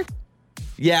answer?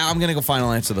 Yeah, I'm gonna go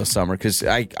final answer this summer because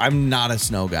I'm not a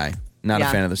snow guy. Not a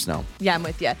Yeah. fan of the snow. Yeah, I'm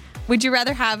with you. Would you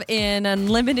rather have an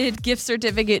unlimited gift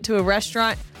certificate to a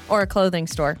restaurant or a clothing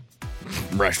store?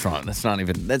 Restaurant.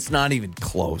 That's not even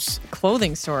close.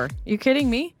 Clothing store. You kidding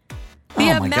me? The Oh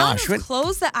my amount gosh, of what-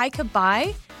 clothes that I could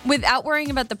buy without worrying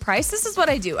about the price. This is what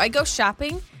I do. I go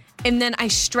shopping and then I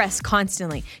stress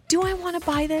constantly. Do I want to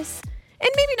buy this? And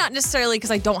maybe not necessarily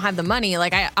because I don't have the money.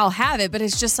 Like I'll have it, but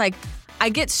it's just like I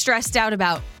get stressed out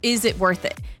about, is it worth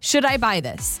it? Should I buy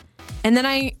this? And then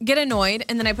I get annoyed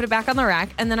and then I put it back on the rack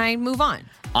and then I move on.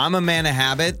 I'm a man of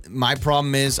habit. My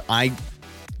problem is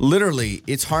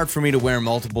it's hard for me to wear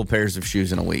multiple pairs of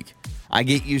shoes in a week. I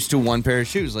get used to one pair of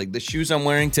shoes. Like the shoes I'm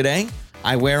wearing today,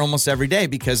 I wear almost every day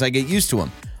because I get used to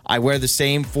them. I wear the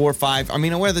same 4 or 5.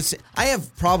 I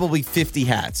have probably 50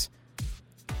 hats.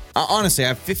 Honestly, I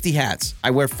have 50 hats.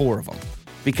 I wear 4 of them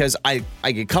because I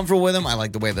get comfortable with them. I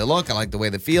like the way they look. I like the way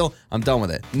they feel. I'm done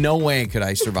with it. No way could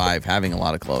I survive having a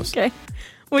lot of clothes. Okay.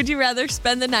 Would you rather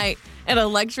spend the night in a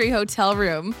luxury hotel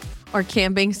room or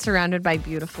camping surrounded by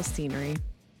beautiful scenery?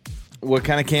 What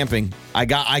kind of camping? I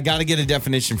got to get a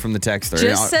definition from the texter.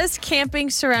 Just says camping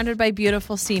surrounded by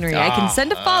beautiful scenery. I can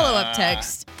send a follow-up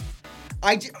text.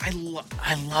 I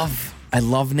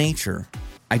love nature.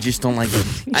 I just don't like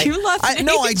it. You love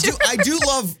No, I nature? do. I do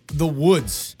love the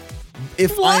woods.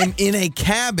 If What? I'm in a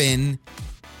cabin,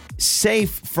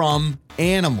 safe from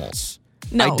animals.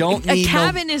 No, I don't need a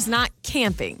cabin is not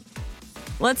camping.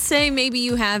 Let's say maybe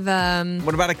you have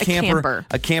What about a camper?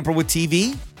 A camper with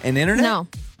TV and internet? No.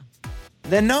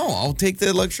 Then no, I'll take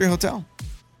the luxury hotel.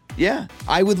 Yeah,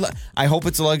 I would. I hope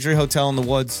it's a luxury hotel in the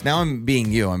woods. Now I'm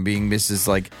being you. I'm being Mrs.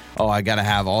 Like, oh, I got to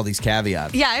have all these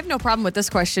caveats. Yeah, I have no problem with this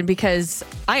question because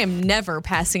I am never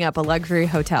passing up a luxury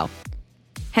hotel.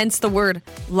 Hence the word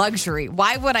luxury.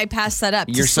 Why would I pass that up?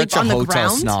 You're to sleep such a on the hotel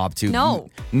ground? snob, too. No.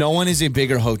 No one is a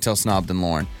bigger hotel snob than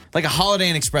Lauren. Like a Holiday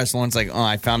Inn Express, Lauren's like, oh,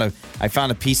 I found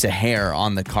a piece of hair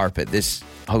on the carpet. This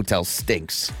hotel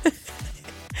stinks.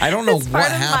 I don't know It's what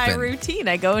part of happened. my routine.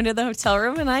 I go into the hotel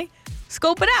room and I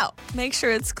scope it out. Make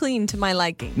sure it's clean to my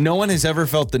liking. No one has ever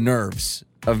felt the nerves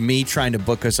of me trying to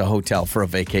book us a hotel for a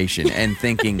vacation and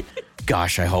thinking,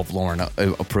 gosh, I hope Lauren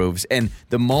approves. And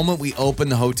the moment we open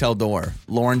the hotel door,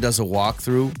 Lauren does a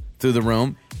walkthrough through the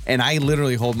room, and I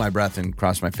literally hold my breath and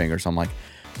cross my fingers. I'm like,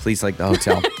 please like the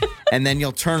hotel. And then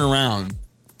you'll turn around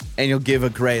and you'll give a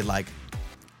grade like,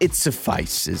 it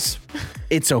suffices.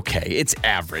 It's okay. It's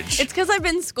average. It's because I've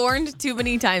been scorned too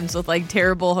many times with like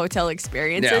terrible hotel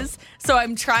experiences. Yeah. So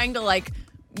I'm trying to like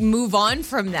move on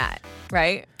from that,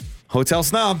 right? Hotel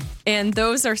snob. And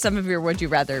those are some of your Would You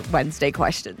Rather Wednesday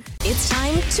questions. It's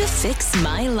time to fix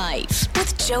my life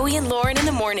with Joey and Lauren in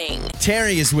the morning.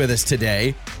 Terry is with us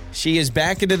today. She is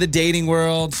back into the dating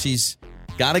world. She's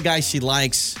got a guy she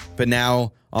likes, but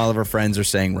now all of her friends are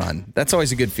saying run. That's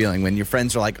always a good feeling when your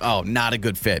friends are like, oh, not a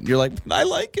good fit. You're like, I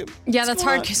like him. Yeah, that's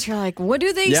hard because you're like, what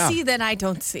do they see that I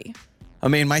don't see? I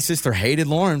mean, my sister hated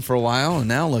Lauren for a while, and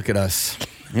now look at us.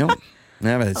 Yep.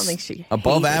 Yeah, I don't think she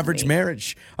above hated average me.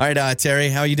 marriage. All right, Terry,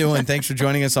 how you doing? Thanks for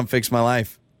joining us on Fix My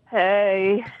Life.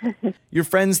 Hey. Your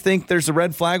friends think there's a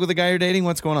red flag with a guy you're dating?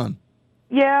 What's going on?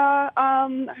 Yeah,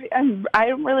 I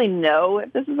don't really know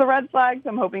if this is a red flag, so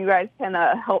I'm hoping you guys can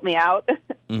help me out.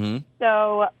 Mm-hmm.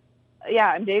 So, yeah,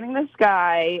 I'm dating this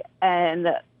guy, and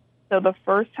so the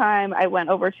first time I went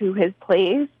over to his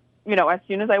place, you know, as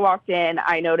soon as I walked in,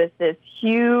 I noticed this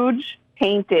huge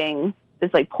painting,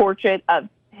 this, like, portrait of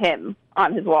him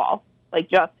on his wall, like,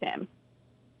 just him.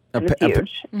 And it's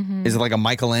huge. Is it like a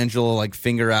Michelangelo, like,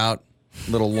 finger out,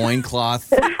 little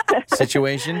loincloth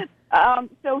situation?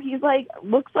 So he's like,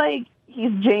 looks like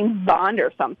he's James Bond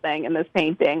or something in this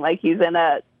painting. Like he's in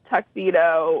a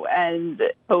tuxedo and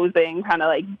posing kind of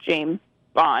like James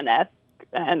Bond-esque.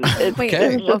 And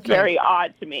it's just very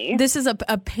odd to me. This is a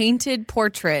painted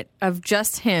portrait of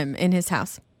just him in his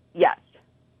house. Yes.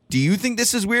 Do you think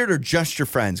this is weird or just your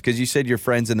friends? Because you said your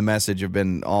friends in the message have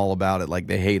been all about it, like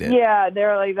they hate it. Yeah,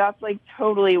 they're like, that's like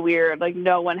totally weird. Like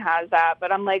no one has that.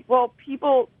 But I'm like, well,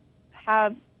 people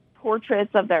have portraits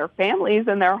of their families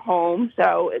in their home,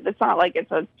 so it's not like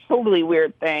it's a totally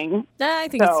weird thing. I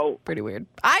think it's pretty weird.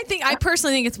 I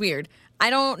personally think it's weird. I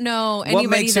don't know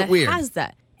anybody that has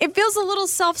that. It feels a little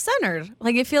self-centered.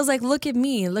 Like it feels like, look at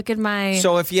me, look at my...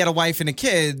 So if he had a wife and a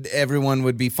kid, everyone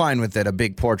would be fine with it, a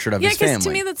big portrait of his family. Yeah, because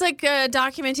to me that's like a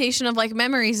documentation of like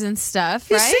memories and stuff,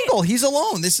 He's right? single. He's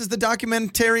alone. This is the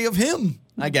documentary of him,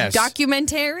 I guess.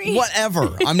 Documentary?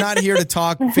 Whatever. I'm not here to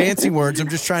talk fancy words. I'm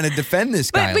just trying to defend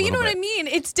this guy But you know what I mean?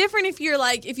 It's different if you're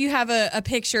like, if you have a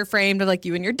picture framed of like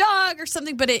you and your dog or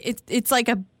something, but it's like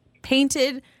a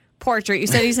painted portrait. You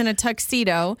said he's in a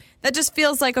tuxedo. That just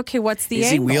feels like, okay, what's the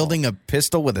Is angle? he wielding a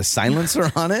pistol with a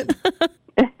silencer on it?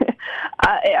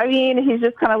 I mean, he's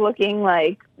just kind of looking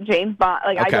like James Bond.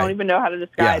 Like, Okay. I don't even know how to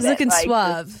describe it. He's looking like,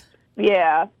 suave.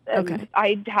 Yeah. Okay.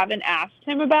 I haven't asked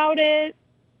him about it.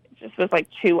 It just was like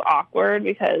too awkward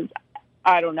because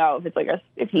I don't know if it's like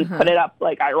if he put it up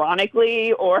like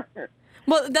ironically or.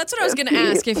 Well, that's what I was going to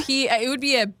ask. It would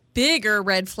be a bigger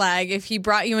red flag if he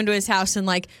brought you into his house and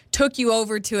like took you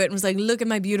over to it and was like, look at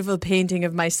my beautiful painting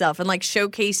of myself and like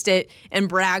showcased it and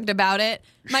bragged about it.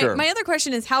 Sure. My other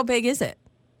question is, how big is it?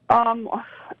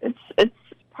 It's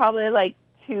probably like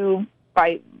 2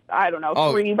 by, I don't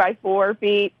know, 3 by 4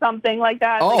 feet, something like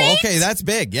that. Oh, Like, okay, that's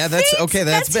big. Yeah, that's Feet? okay.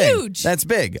 That's That's big. huge. That's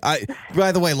big.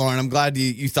 By the way, Lauren, I'm glad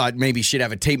you thought maybe she'd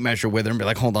have a tape measure with her and be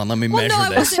like, hold on, let me Well, measure no, I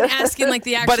this. wasn't asking like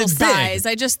the But actual it's big. size.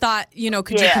 I just thought, could you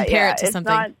compare it to it's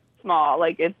something? not small.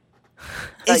 Like it's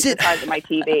Is like it- the size of my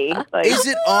TV. Like, Is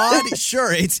it odd?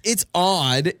 Sure, it's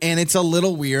odd and it's a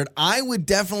little weird. I would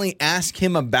definitely ask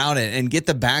him about it and get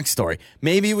the backstory.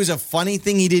 Maybe it was a funny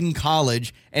thing he did in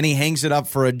college and he hangs it up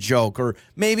for a joke, or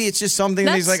maybe it's just something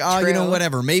that he's like, That's oh, true.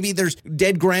 whatever. Maybe there's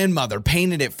dead grandmother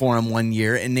painted it for him one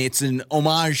year and it's an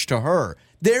homage to her.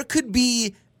 There could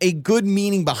be a good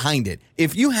meaning behind it.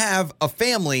 If you have a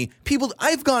family,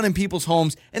 I've gone in people's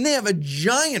homes and they have a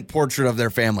giant portrait of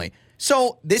their family.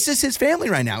 So this is his family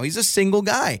right now. He's a single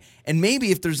guy. And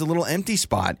maybe if there's a little empty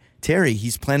spot, Terry,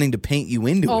 he's planning to paint you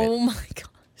into Oh it. my God.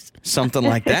 Something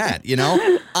like that,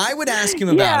 I would ask him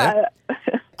about it.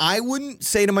 I wouldn't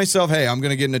say to myself, hey, I'm going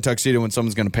to get in a tuxedo and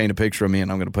someone's going to paint a picture of me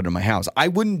and I'm going to put it in my house. I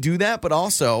wouldn't do that, but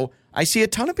also I see a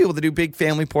ton of people that do big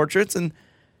family portraits and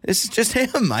this is just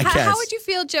him, I guess. How would you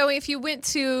feel, Joey, if you went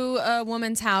to a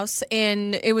woman's house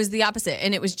and it was the opposite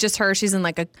and it was just her? She's in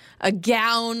like a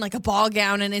gown, like a ball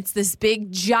gown, and it's this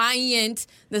big, giant,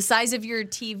 the size of your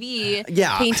TV,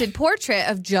 painted portrait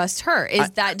of just her.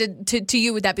 Is that, to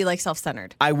you, would that be like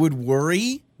self-centered? I would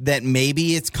worry that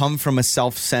maybe it's come from a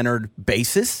self-centered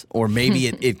basis or maybe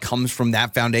it comes from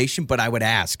that foundation, but I would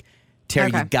ask, Terry,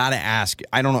 Okay. you got to ask.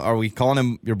 I don't know. Are we calling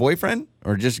him your boyfriend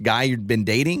or just guy you've been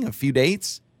dating a few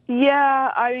dates?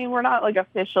 Yeah, I mean, we're not like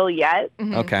official yet.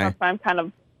 Okay. That's why I'm kind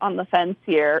of on the fence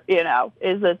here.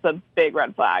 Is this a big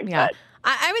red flag? Yeah. But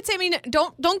I would say,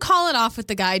 don't call it off with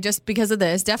the guy just because of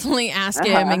this. Definitely ask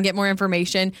him and get more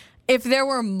information. If there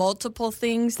were multiple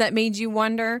things that made you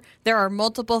wonder, there are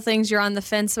multiple things you're on the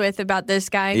fence with about this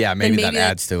guy. Yeah, then maybe that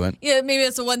adds to it. Yeah, maybe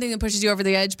that's the one thing that pushes you over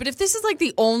the edge. But if this is like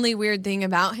the only weird thing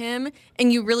about him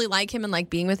and you really like him and like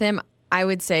being with him, I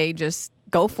would say just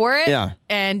go for it. Yeah.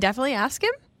 And definitely ask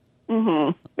him.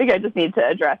 I think I just need to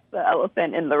address the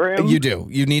elephant in the room. You do.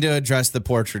 You need to address the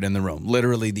portrait in the room,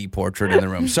 literally the portrait in the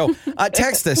room. So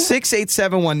text us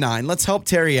 68719. Let's help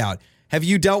Terry out. Have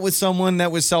you dealt with someone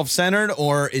that was self-centered,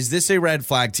 or is this a red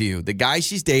flag to you? The guy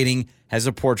she's dating has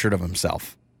a portrait of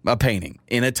himself, a painting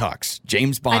in a tux,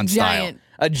 James Bond style.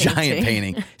 A giant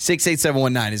painting.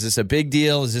 68719. Is this a big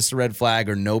deal? Is this a red flag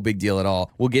or no big deal at all?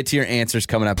 We'll get to your answers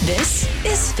coming up. This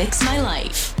is Fix My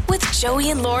Life with Joey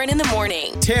and Lauren in the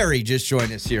morning. Terry just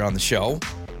joined us here on the show,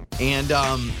 and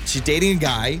she's dating a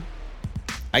guy.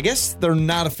 I guess they're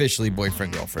not officially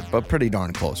boyfriend-girlfriend, but pretty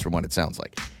darn close from what it sounds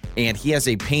like. And he has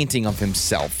a painting of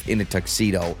himself in a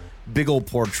tuxedo, big old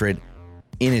portrait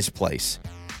in his place.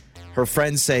 Her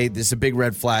friends say this is a big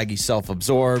red flag. He's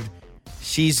self-absorbed.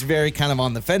 She's very kind of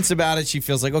on the fence about it. She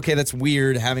feels like, okay, that's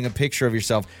weird having a picture of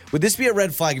yourself. Would this be a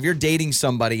red flag if you're dating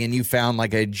somebody and you found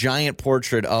like a giant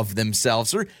portrait of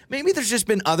themselves? Or maybe there's just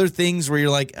been other things where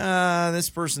you're like, this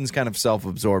person's kind of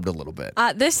self-absorbed a little bit.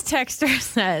 This texter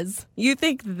says, you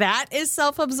think that is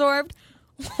self-absorbed?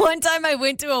 One time I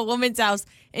went to a woman's house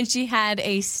and she had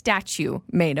a statue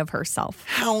made of herself.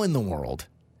 How in the world?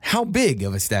 How big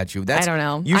of a statue? I don't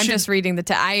know. I'm just reading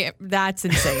the that's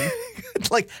insane.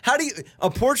 Like, how do you... A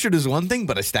portrait is one thing,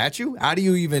 but a statue? How do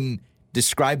you even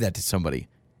describe that to somebody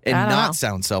and not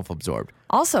sound self-absorbed?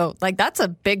 Also, like, that's a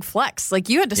big flex. Like,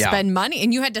 you had to spend money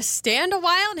and you had to stand a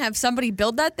while and have somebody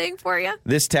build that thing for you.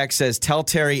 This text says, tell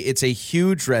Terry it's a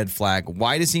huge red flag.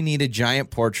 Why does he need a giant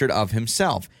portrait of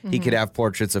himself? He could have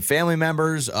portraits of family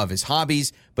members, of his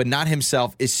hobbies, but not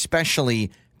himself,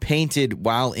 especially painted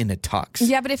while in a tux.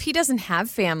 Yeah, but if he doesn't have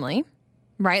family,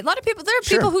 right? A lot of people, there are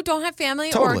people who don't have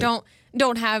family or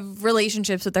don't have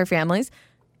relationships with their families.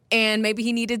 And maybe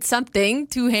he needed something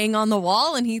to hang on the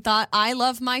wall and he thought, I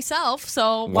love myself,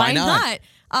 so why not?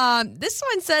 This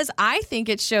one says, I think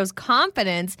it shows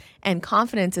confidence, and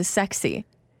confidence is sexy.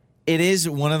 It is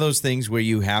one of those things where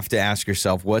you have to ask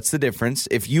yourself, what's the difference?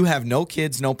 If you have no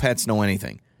kids, no pets, no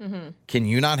anything, can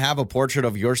you not have a portrait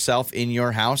of yourself in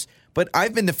your house? But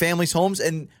I've been to families' homes,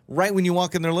 and right when you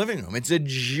walk in their living room, it's a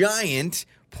giant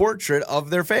portrait of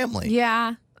their family.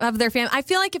 Yeah, of their family. I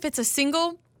feel like if it's a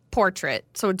single portrait,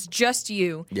 so it's just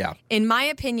you. Yeah. In my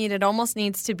opinion, it almost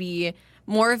needs to be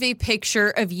more of a picture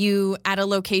of you at a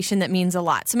location that means a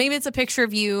lot. So maybe it's a picture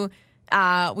of you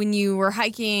when you were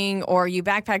hiking or you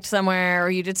backpacked somewhere or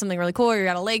you did something really cool or you're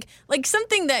at a lake, like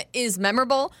something that is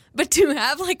memorable, but to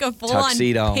have like a full-on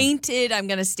tuxedo, painted, I'm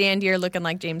going to stand here looking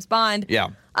like James Bond. Yeah.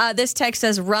 This text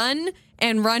says, run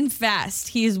and run fast.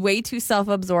 He's way too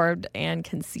self-absorbed and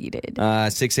conceited.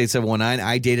 68719.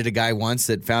 I dated a guy once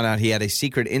that found out he had a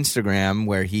secret Instagram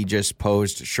where he just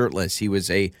posed shirtless. He was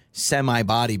a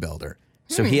semi-bodybuilder.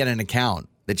 So he had an account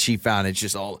that she found. It's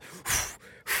just all...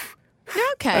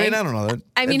 Okay. I mean, I don't know.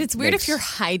 I mean, it's weird if you're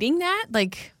hiding that.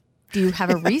 Like, do you have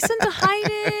a reason to hide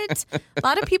it? A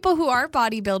lot of people who are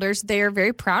bodybuilders, they are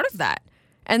very proud of that.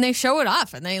 And they show it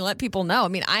off and they let people know. I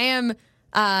mean, I am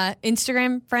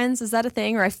Instagram friends. Is that a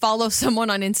thing? Or I follow someone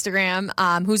on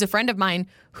Instagram who's a friend of mine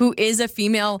who is a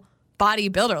female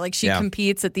bodybuilder. Like, she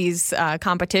competes at these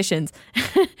competitions.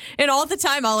 And all the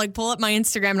time I'll like pull up my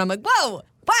Instagram and I'm like, whoa.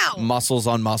 Wow. Muscles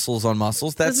on muscles on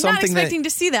muscles. That's I was something not expecting to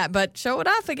see that, but show it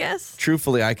off, I guess.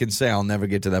 Truthfully, I can say I'll never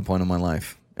get to that point in my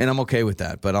life. And I'm okay with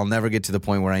that, but I'll never get to the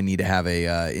point where I need to have a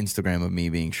Instagram of me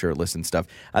being shirtless and stuff.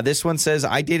 This one says,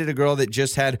 I dated a girl that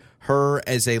just had her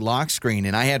as a lock screen,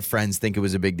 and I had friends think it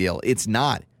was a big deal. It's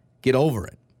not. Get over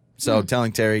it. So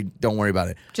telling Terry, don't worry about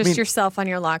it. Just yourself on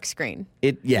your lock screen.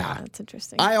 Yeah. That's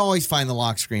interesting. I always find the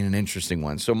lock screen an interesting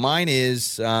one. So mine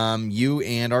is you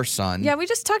and our son. Yeah, we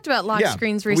just talked about lock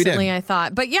screens recently, I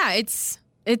thought. But yeah, it's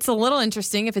a little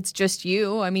interesting if it's just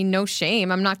you. I mean, no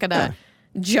shame. I'm not going to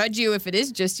judge you if it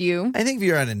is just you. I think if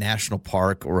you're at a national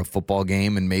park or a football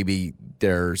game and maybe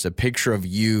there's a picture of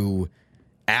you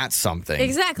at something.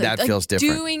 Exactly. That feels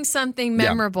different. Doing something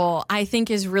memorable, I think,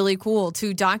 is really cool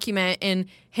to document and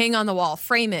hang on the wall,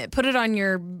 frame it, put it on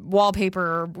your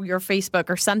wallpaper or your Facebook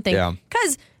or something.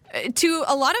 Because to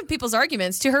a lot of people's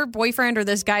arguments, to her boyfriend or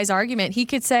this guy's argument, he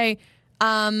could say,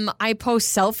 I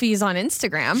post selfies on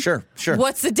Instagram. Sure.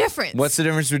 What's the difference? What's the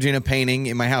difference between a painting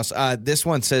in my house? This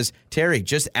one says, Terry,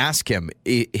 just ask him.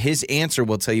 His answer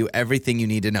will tell you everything you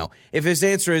need to know. If his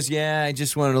answer is, yeah, I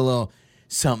just wanted a little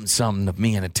something of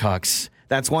me in a tux,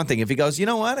 that's one thing. If he goes, you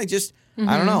know what, I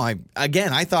don't know.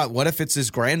 I thought, what if it's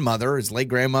his grandmother, his late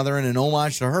grandmother, and an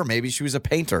homage to her? Maybe she was a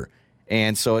painter.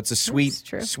 And so it's a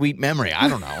sweet memory. I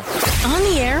don't know. On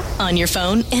the air, on your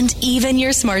phone, and even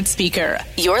your smart speaker.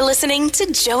 You're listening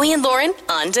to Joey and Lauren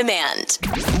on demand.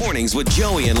 Mornings with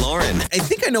Joey and Lauren. I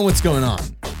think I know what's going on.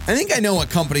 I think I know what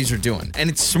companies are doing, and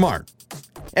it's smart.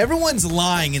 Everyone's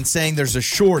lying and saying there's a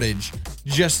shortage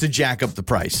just to jack up the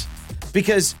price.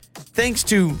 Because thanks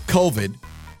to COVID,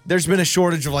 there's been a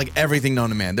shortage of like everything known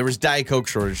to man. There was Diet Coke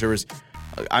shortage. There was,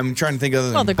 I'm trying to think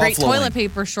of the great toilet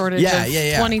paper shortage of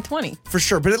 2020. For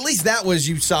sure. But at least that was,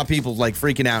 you saw people like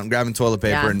freaking out and grabbing toilet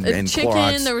paper and chicken,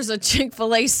 Clorox. There was a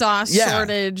Chick-fil-A sauce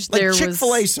shortage. Like there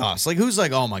Chick-fil-A sauce. Like who's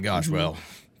like, oh my gosh, well,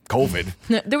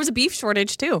 COVID. There was a beef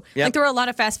shortage too. Yep. Like there were a lot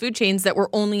of fast food chains that were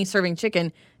only serving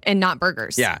chicken and not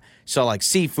burgers. Yeah. So like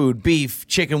seafood, beef,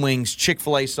 chicken wings,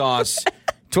 Chick-fil-A sauce,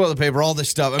 toilet paper, all this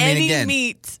stuff. I mean, any again,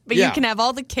 meat, but you can have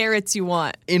all the carrots you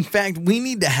want. In fact, we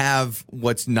need to have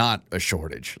what's not a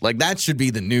shortage. Like that should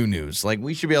be the new news. Like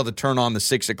we should be able to turn on the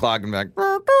 6 o'clock and be like,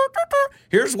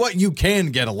 here's what you can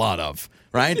get a lot of,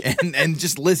 right? and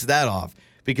just list that off.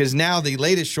 Because now the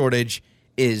latest shortage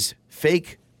is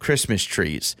fake Christmas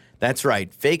trees. That's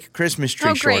right, fake Christmas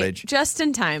tree shortage. Just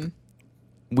in time.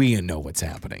 We know what's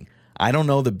happening. I don't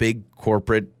know the big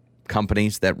corporate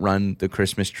companies that run the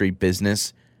Christmas tree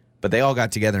business, but they all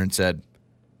got together and said,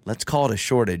 let's call it a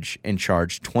shortage and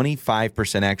charge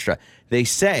 25% extra. They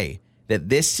say that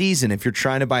this season, if you're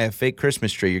trying to buy a fake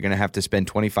Christmas tree, you're going to have to spend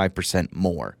 25%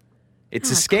 more. It's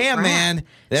a scam, crap. Man.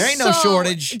 There ain't no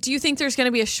shortage. Do you think there's going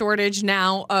to be a shortage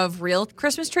now of real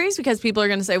Christmas trees? Because people are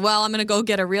going to say, well, I'm going to go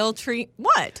get a real tree.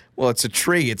 What? Well, it's a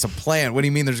tree. It's a plant. What do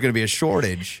you mean there's going to be a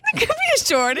shortage? There could be a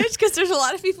shortage because there's a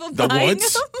lot of people buying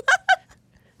woods? them.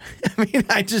 I mean,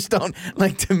 I just don't,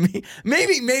 like, to me,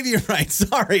 maybe you're right.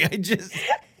 Sorry.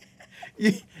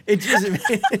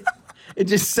 It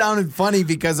just sounded funny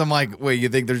because I'm like, wait, you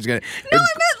think there's going to... No, I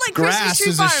meant like grass Christmas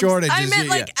tree is farms. a shortage. I meant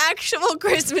like actual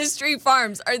Christmas tree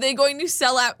farms. Are they going to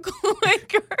sell out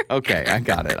quicker? Okay, I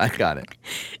got it.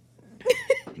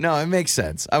 No, it makes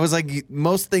sense. I was like,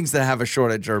 most things that have a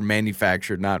shortage are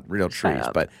manufactured, not real trees.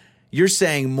 But you're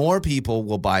saying more people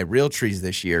will buy real trees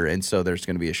this year, and so there's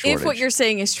going to be a shortage. If what you're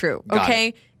saying is true,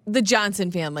 okay? The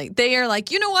Johnson family, they are like,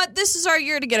 you know what? This is our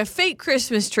year to get a fake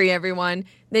Christmas tree, everyone.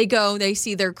 They go, they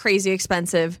see they're crazy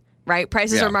expensive, right?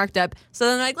 Prices are marked up. So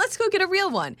then they're like, let's go get a real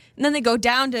one. And then they go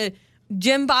down to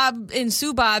Jim Bob and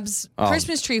Sue Bob's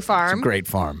Christmas tree farm. It's a great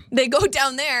farm. They go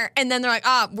down there, and then they're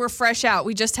like, we're fresh out.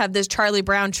 We just have this Charlie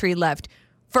Brown tree left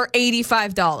for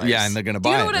 $85. Yeah, and they're going to buy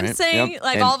it, Do you know what I'm right? saying? Yep.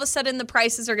 Like, and all of a sudden, the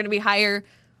prices are going to be higher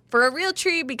for a real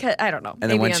tree because, I don't know.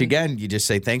 And then once again, you just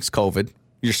say, thanks, COVID.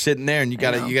 You're sitting there and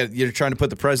you're trying to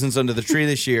put the presents under the tree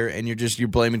this year, and you're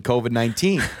blaming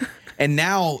COVID-19. And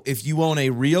now, if you own a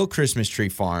real Christmas tree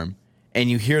farm and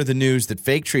you hear the news that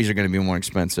fake trees are going to be more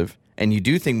expensive, and you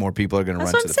do think more people are going to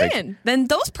run to the fake. That's what I'm saying. Then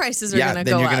those prices are going to go up.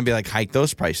 Then you're going to be like, hike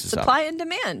those prices up. Supply and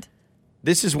demand.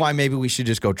 This is why maybe we should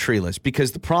just go treeless,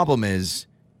 because the problem is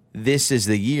this is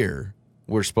the year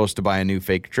we're supposed to buy a new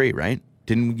fake tree, right?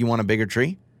 Didn't you want a bigger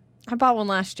tree? I bought one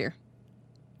last year.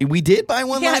 We did buy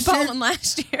one last year? Yeah, I bought one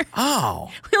last year.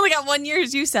 Oh. We only got 1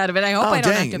 year's use out of it. I hope I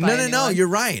don't have to buy a new one. You're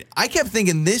right. I kept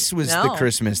thinking this was the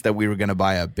Christmas that we were going to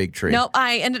buy a big tree. No,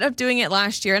 I ended up doing it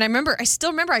last year. And I still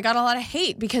remember I got a lot of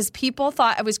hate because people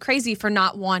thought I was crazy for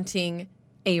not wanting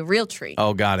a real tree.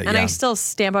 Oh, got it. And I still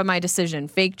stand by my decision.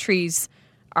 Fake trees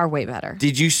are way better.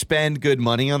 Did you spend good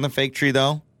money on the fake tree,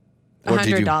 though? Or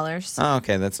 $100. Oh,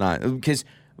 okay. That's not. Because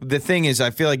the thing is,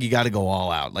 I feel like you got to go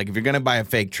all out. Like, if you're going to buy a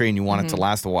fake tree and you want it to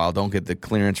last a while, don't get the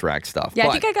clearance rack stuff. Yeah,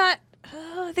 I think I got,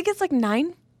 I think it's like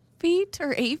 9 feet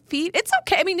or 8 feet. It's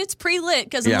okay. I mean, it's pre-lit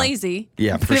because I'm lazy.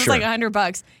 Yeah, for sure. It was like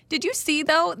 $100. Did you see,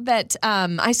 though, that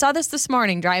I saw this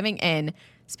morning driving in,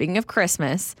 speaking of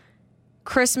Christmas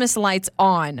lights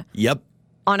on. Yep.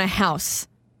 On a house.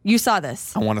 You saw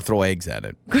this. I want to throw eggs at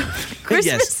it.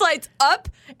 Christmas lights up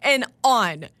and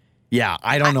on. Yeah,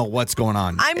 I don't know what's going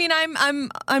on. I mean,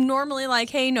 I'm normally like,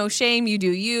 hey, no shame, you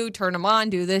do you, turn them on,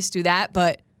 do this, do that,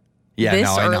 but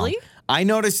early? I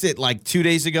noticed it like 2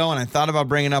 days ago, and I thought about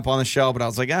bringing it up on the show, but I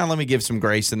was like, let me give some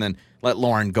grace and then let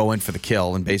Lauren go in for the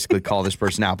kill and basically call this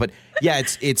person out. But yeah,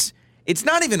 it's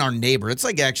not even our neighbor. It's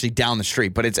like actually down the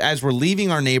street, but it's as we're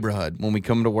leaving our neighborhood when we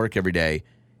come to work every day,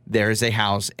 there is a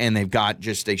house, and they've got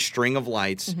just a string of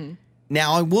lights. Mm-hmm.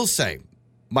 Now, I will say,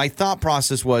 my thought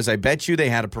process was, I bet you they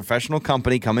had a professional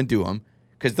company come and do them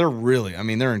because they're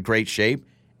they're in great shape.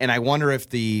 And I wonder if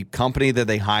the company that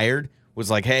they hired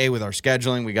was like, hey, with our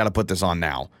scheduling, we got to put this on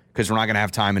now because we're not going to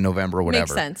have time in November or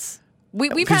whatever. Makes sense.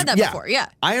 We've had that before, yeah.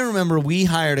 I remember we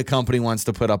hired a company once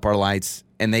to put up our lights,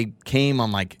 and they came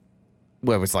on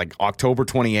October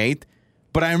 28th.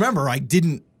 But I remember I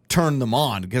didn't turn them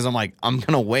on because I'm like, I'm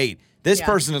going to wait. This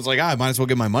person is like, I might as well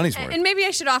get my money's worth. And maybe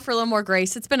I should offer a little more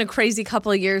grace. It's been a crazy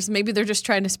couple of years. Maybe they're just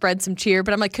trying to spread some cheer.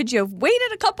 But I'm like, could you have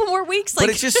waited a couple more weeks? But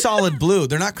it's just solid blue.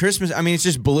 They're not Christmas. I mean, it's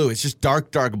just blue. It's just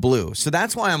dark, dark blue. So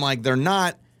that's why I'm like, they're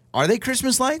not. Are they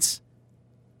Christmas lights?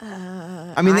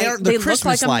 I mean, they're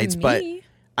Christmas lights, but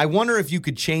I wonder if you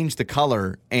could change the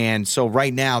color. And so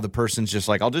right now, the person's just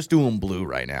like, I'll just do them blue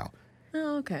right now.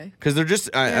 Oh, okay. Because they're just,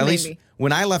 at least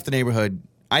when I left the neighborhood,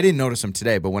 I didn't notice them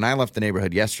today, but when I left the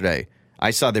neighborhood yesterday,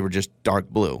 I saw they were just dark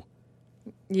blue.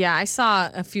 Yeah, I saw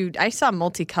a few. I saw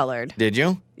multicolored. Did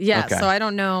you? Yeah, okay. So I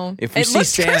don't know. If we it see looks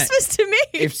Santa, Christmas to me.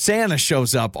 If Santa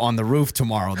shows up on the roof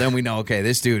tomorrow, then we know, okay,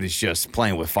 this dude is just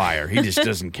playing with fire. He just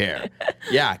doesn't care.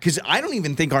 Yeah, because I don't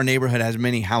even think our neighborhood has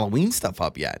many Halloween stuff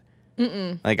up yet.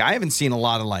 Mm-mm. Like, I haven't seen a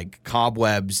lot of, like,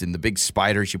 cobwebs and the big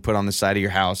spiders you put on the side of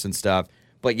your house and stuff.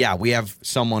 But, yeah, we have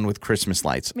someone with Christmas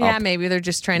lights up. Maybe they're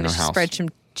just trying to spread some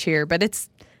cheer. But it's,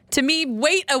 to me,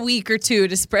 wait a week or two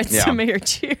to spread some of your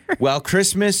cheer. Well,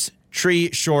 Christmas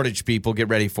tree shortage, people. Get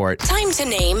ready for it. Time to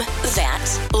name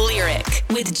that lyric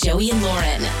with Joey and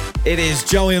Lauren. It is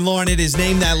Joey and Lauren. It is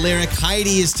Name That Lyric.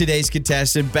 Heidi is today's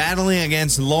contestant, battling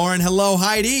against Lauren. Hello,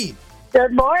 Heidi.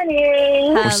 Good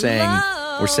morning. We're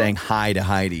saying hi to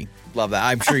Heidi. Love that.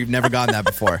 I'm sure you've never gotten that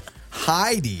before.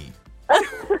 Heidi.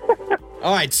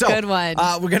 All right, so good one.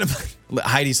 We're gonna.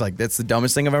 Heidi's like, that's the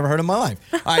dumbest thing I've ever heard in my life.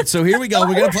 All right, so here we go.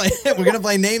 We're gonna play. We're gonna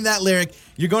play Name That Lyric.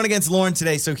 You're going against Lauren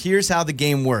today. So here's how the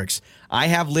game works. I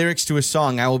have lyrics to a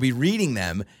song. I will be reading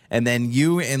them, and then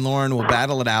you and Lauren will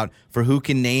battle it out for who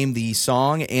can name the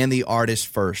song and the artist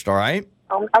first. All right?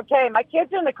 Okay, my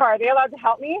kids are in the car. Are they allowed to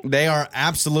help me? They are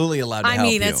absolutely allowed to help you. I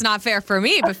mean, it's not fair for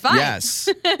me, but fine. Yes.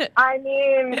 I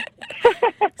mean,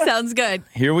 sounds good.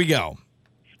 Here we go.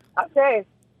 Okay.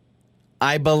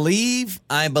 I believe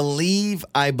that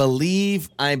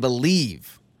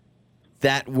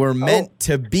we're meant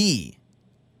to be,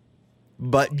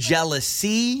 but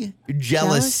jealousy gets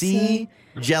the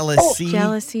best of me.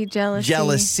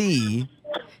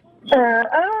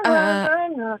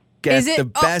 Is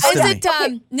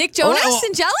it Nick Jonas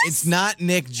and Jealous? It's not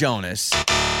Nick Jonas.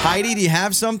 Heidi, do you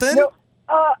have something? No.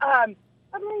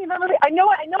 I know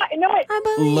it.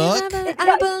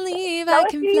 I believe I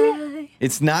can fly.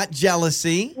 It's not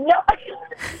jealousy. No.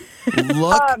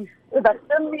 Look. That's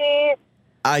for me.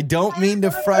 I don't mean to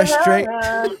frustrate.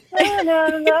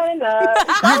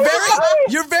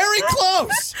 You're very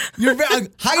close.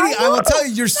 Heidi, I will tell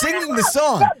you, you're singing the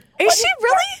song. Is she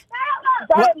really?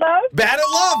 Bad at Love? Bad at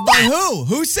Love by who?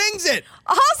 Who sings it?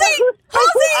 Halsey!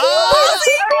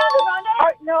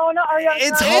 No, not Ariana.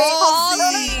 It's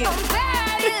Halsey.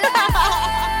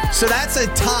 So that's a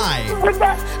tie.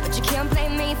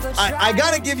 I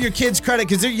got to give your kids credit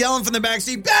because they're yelling from the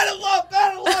backseat, Bad at Love,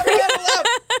 Bad at Love, Bad at Love.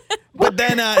 But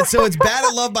then, so it's Bad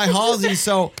at Love by Halsey.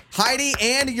 So Heidi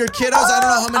and your kiddos, I don't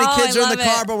know how many kids are in the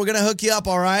car, but we're going to hook you up,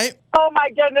 all right? Oh, my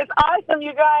goodness. Awesome,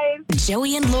 you guys.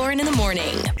 Joey and Lauren in the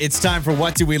morning. It's time for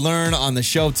What Did We Learn on the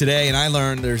show today, and I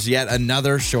learned there's yet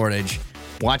another shortage.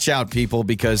 Watch out, people,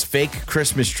 because fake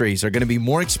Christmas trees are going to be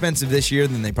more expensive this year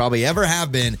than they probably ever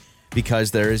have been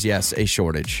because there is, yes, a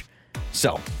shortage.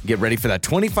 So get ready for that.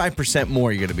 25%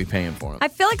 more you're going to be paying for them. I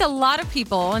feel like a lot of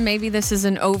people, and maybe this is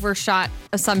an overshot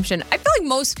assumption, I feel like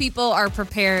most people are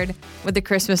prepared with the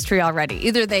Christmas tree already.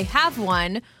 Either they have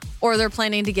one or they're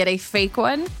planning to get a fake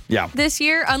one this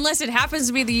year, unless it happens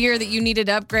to be the year that you needed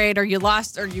to upgrade or you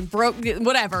lost or you broke,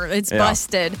 whatever. It's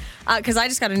busted. Because I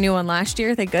just got a new one last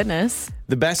year, thank goodness.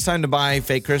 The best time to buy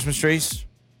fake Christmas trees?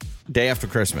 Day after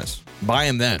Christmas. Buy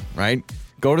them then, right?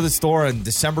 Go to the store on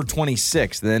December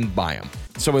 26th, then buy them.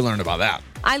 So we learned about that.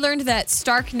 I learned that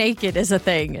stark naked is a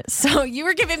thing. So you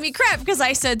were giving me crap because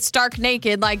I said stark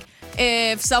naked. Like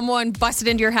if someone busted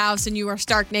into your house and you were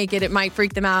stark naked, it might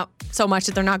freak them out so much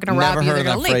that they're not going to rob you. Never heard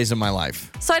of that phrase in my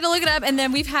life. So I had to look it up, and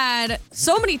then we've had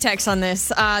so many texts on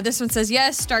this. This one says,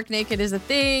 yes, stark naked is a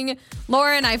thing.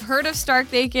 Lauren, I've heard of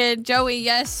stark naked. Joey,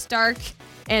 yes, stark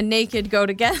and naked go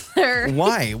together.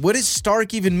 Why? What does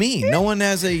stark even mean? No one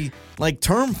has a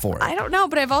term for it. I don't know,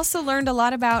 but I've also learned a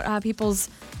lot about people's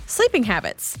sleeping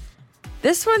habits.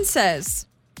 This one says,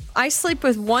 I sleep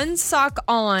with one sock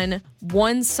on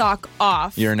one sock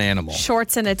off. You're an animal.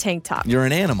 Shorts and a tank top. You're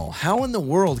an animal. How in the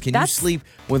world can you sleep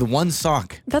with one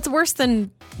sock? That's worse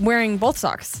than wearing both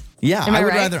socks. Yeah, Am I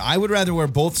right? I would rather wear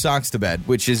both socks to bed,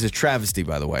 which is a travesty,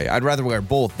 by the way. I'd rather wear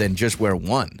both than just wear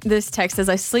one. This text says,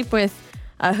 I sleep with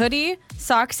a hoodie,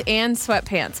 socks, and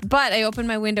sweatpants, but I open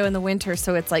my window in the winter,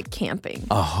 so it's like camping.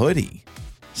 A hoodie?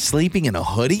 Sleeping in a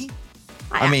hoodie?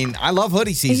 I mean, I love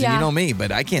hoodie season, Yeah. you know me,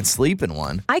 but I can't sleep in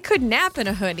one. I could nap in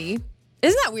a hoodie.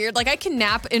 Isn't that weird? Like, I can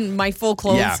nap in my full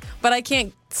clothes, Yeah. but I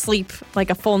can't sleep like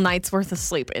a full night's worth of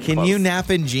sleep in Can clothes. you nap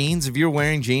in jeans? If you're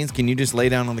wearing jeans, can you just lay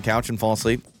down on the couch and fall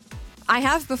asleep? I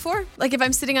have before. Like, if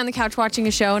I'm sitting on the couch watching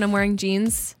a show and I'm wearing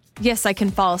jeans, yes, I can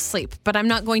fall asleep, but I'm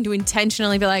not going to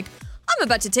intentionally be like, I'm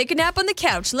about to take a nap on the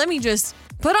couch. Let me just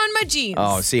put on my jeans.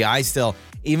 Oh, see,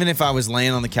 even if I was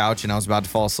laying on the couch and I was about to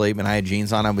fall asleep and I had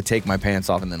jeans on, I would take my pants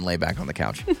off and then lay back on the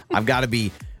couch. I've got to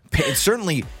be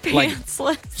certainly like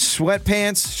Pantsless.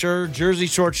 sweatpants, sure, jersey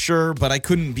shorts, sure, but I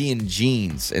couldn't be in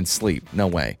jeans and sleep. No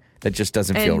way. That just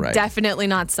doesn't feel right. Definitely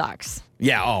not socks.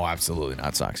 Yeah, oh, absolutely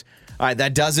not socks. All right,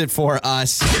 that does it for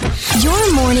us.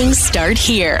 Your mornings start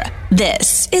here.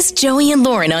 This is Joey and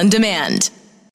Lauren on Demand.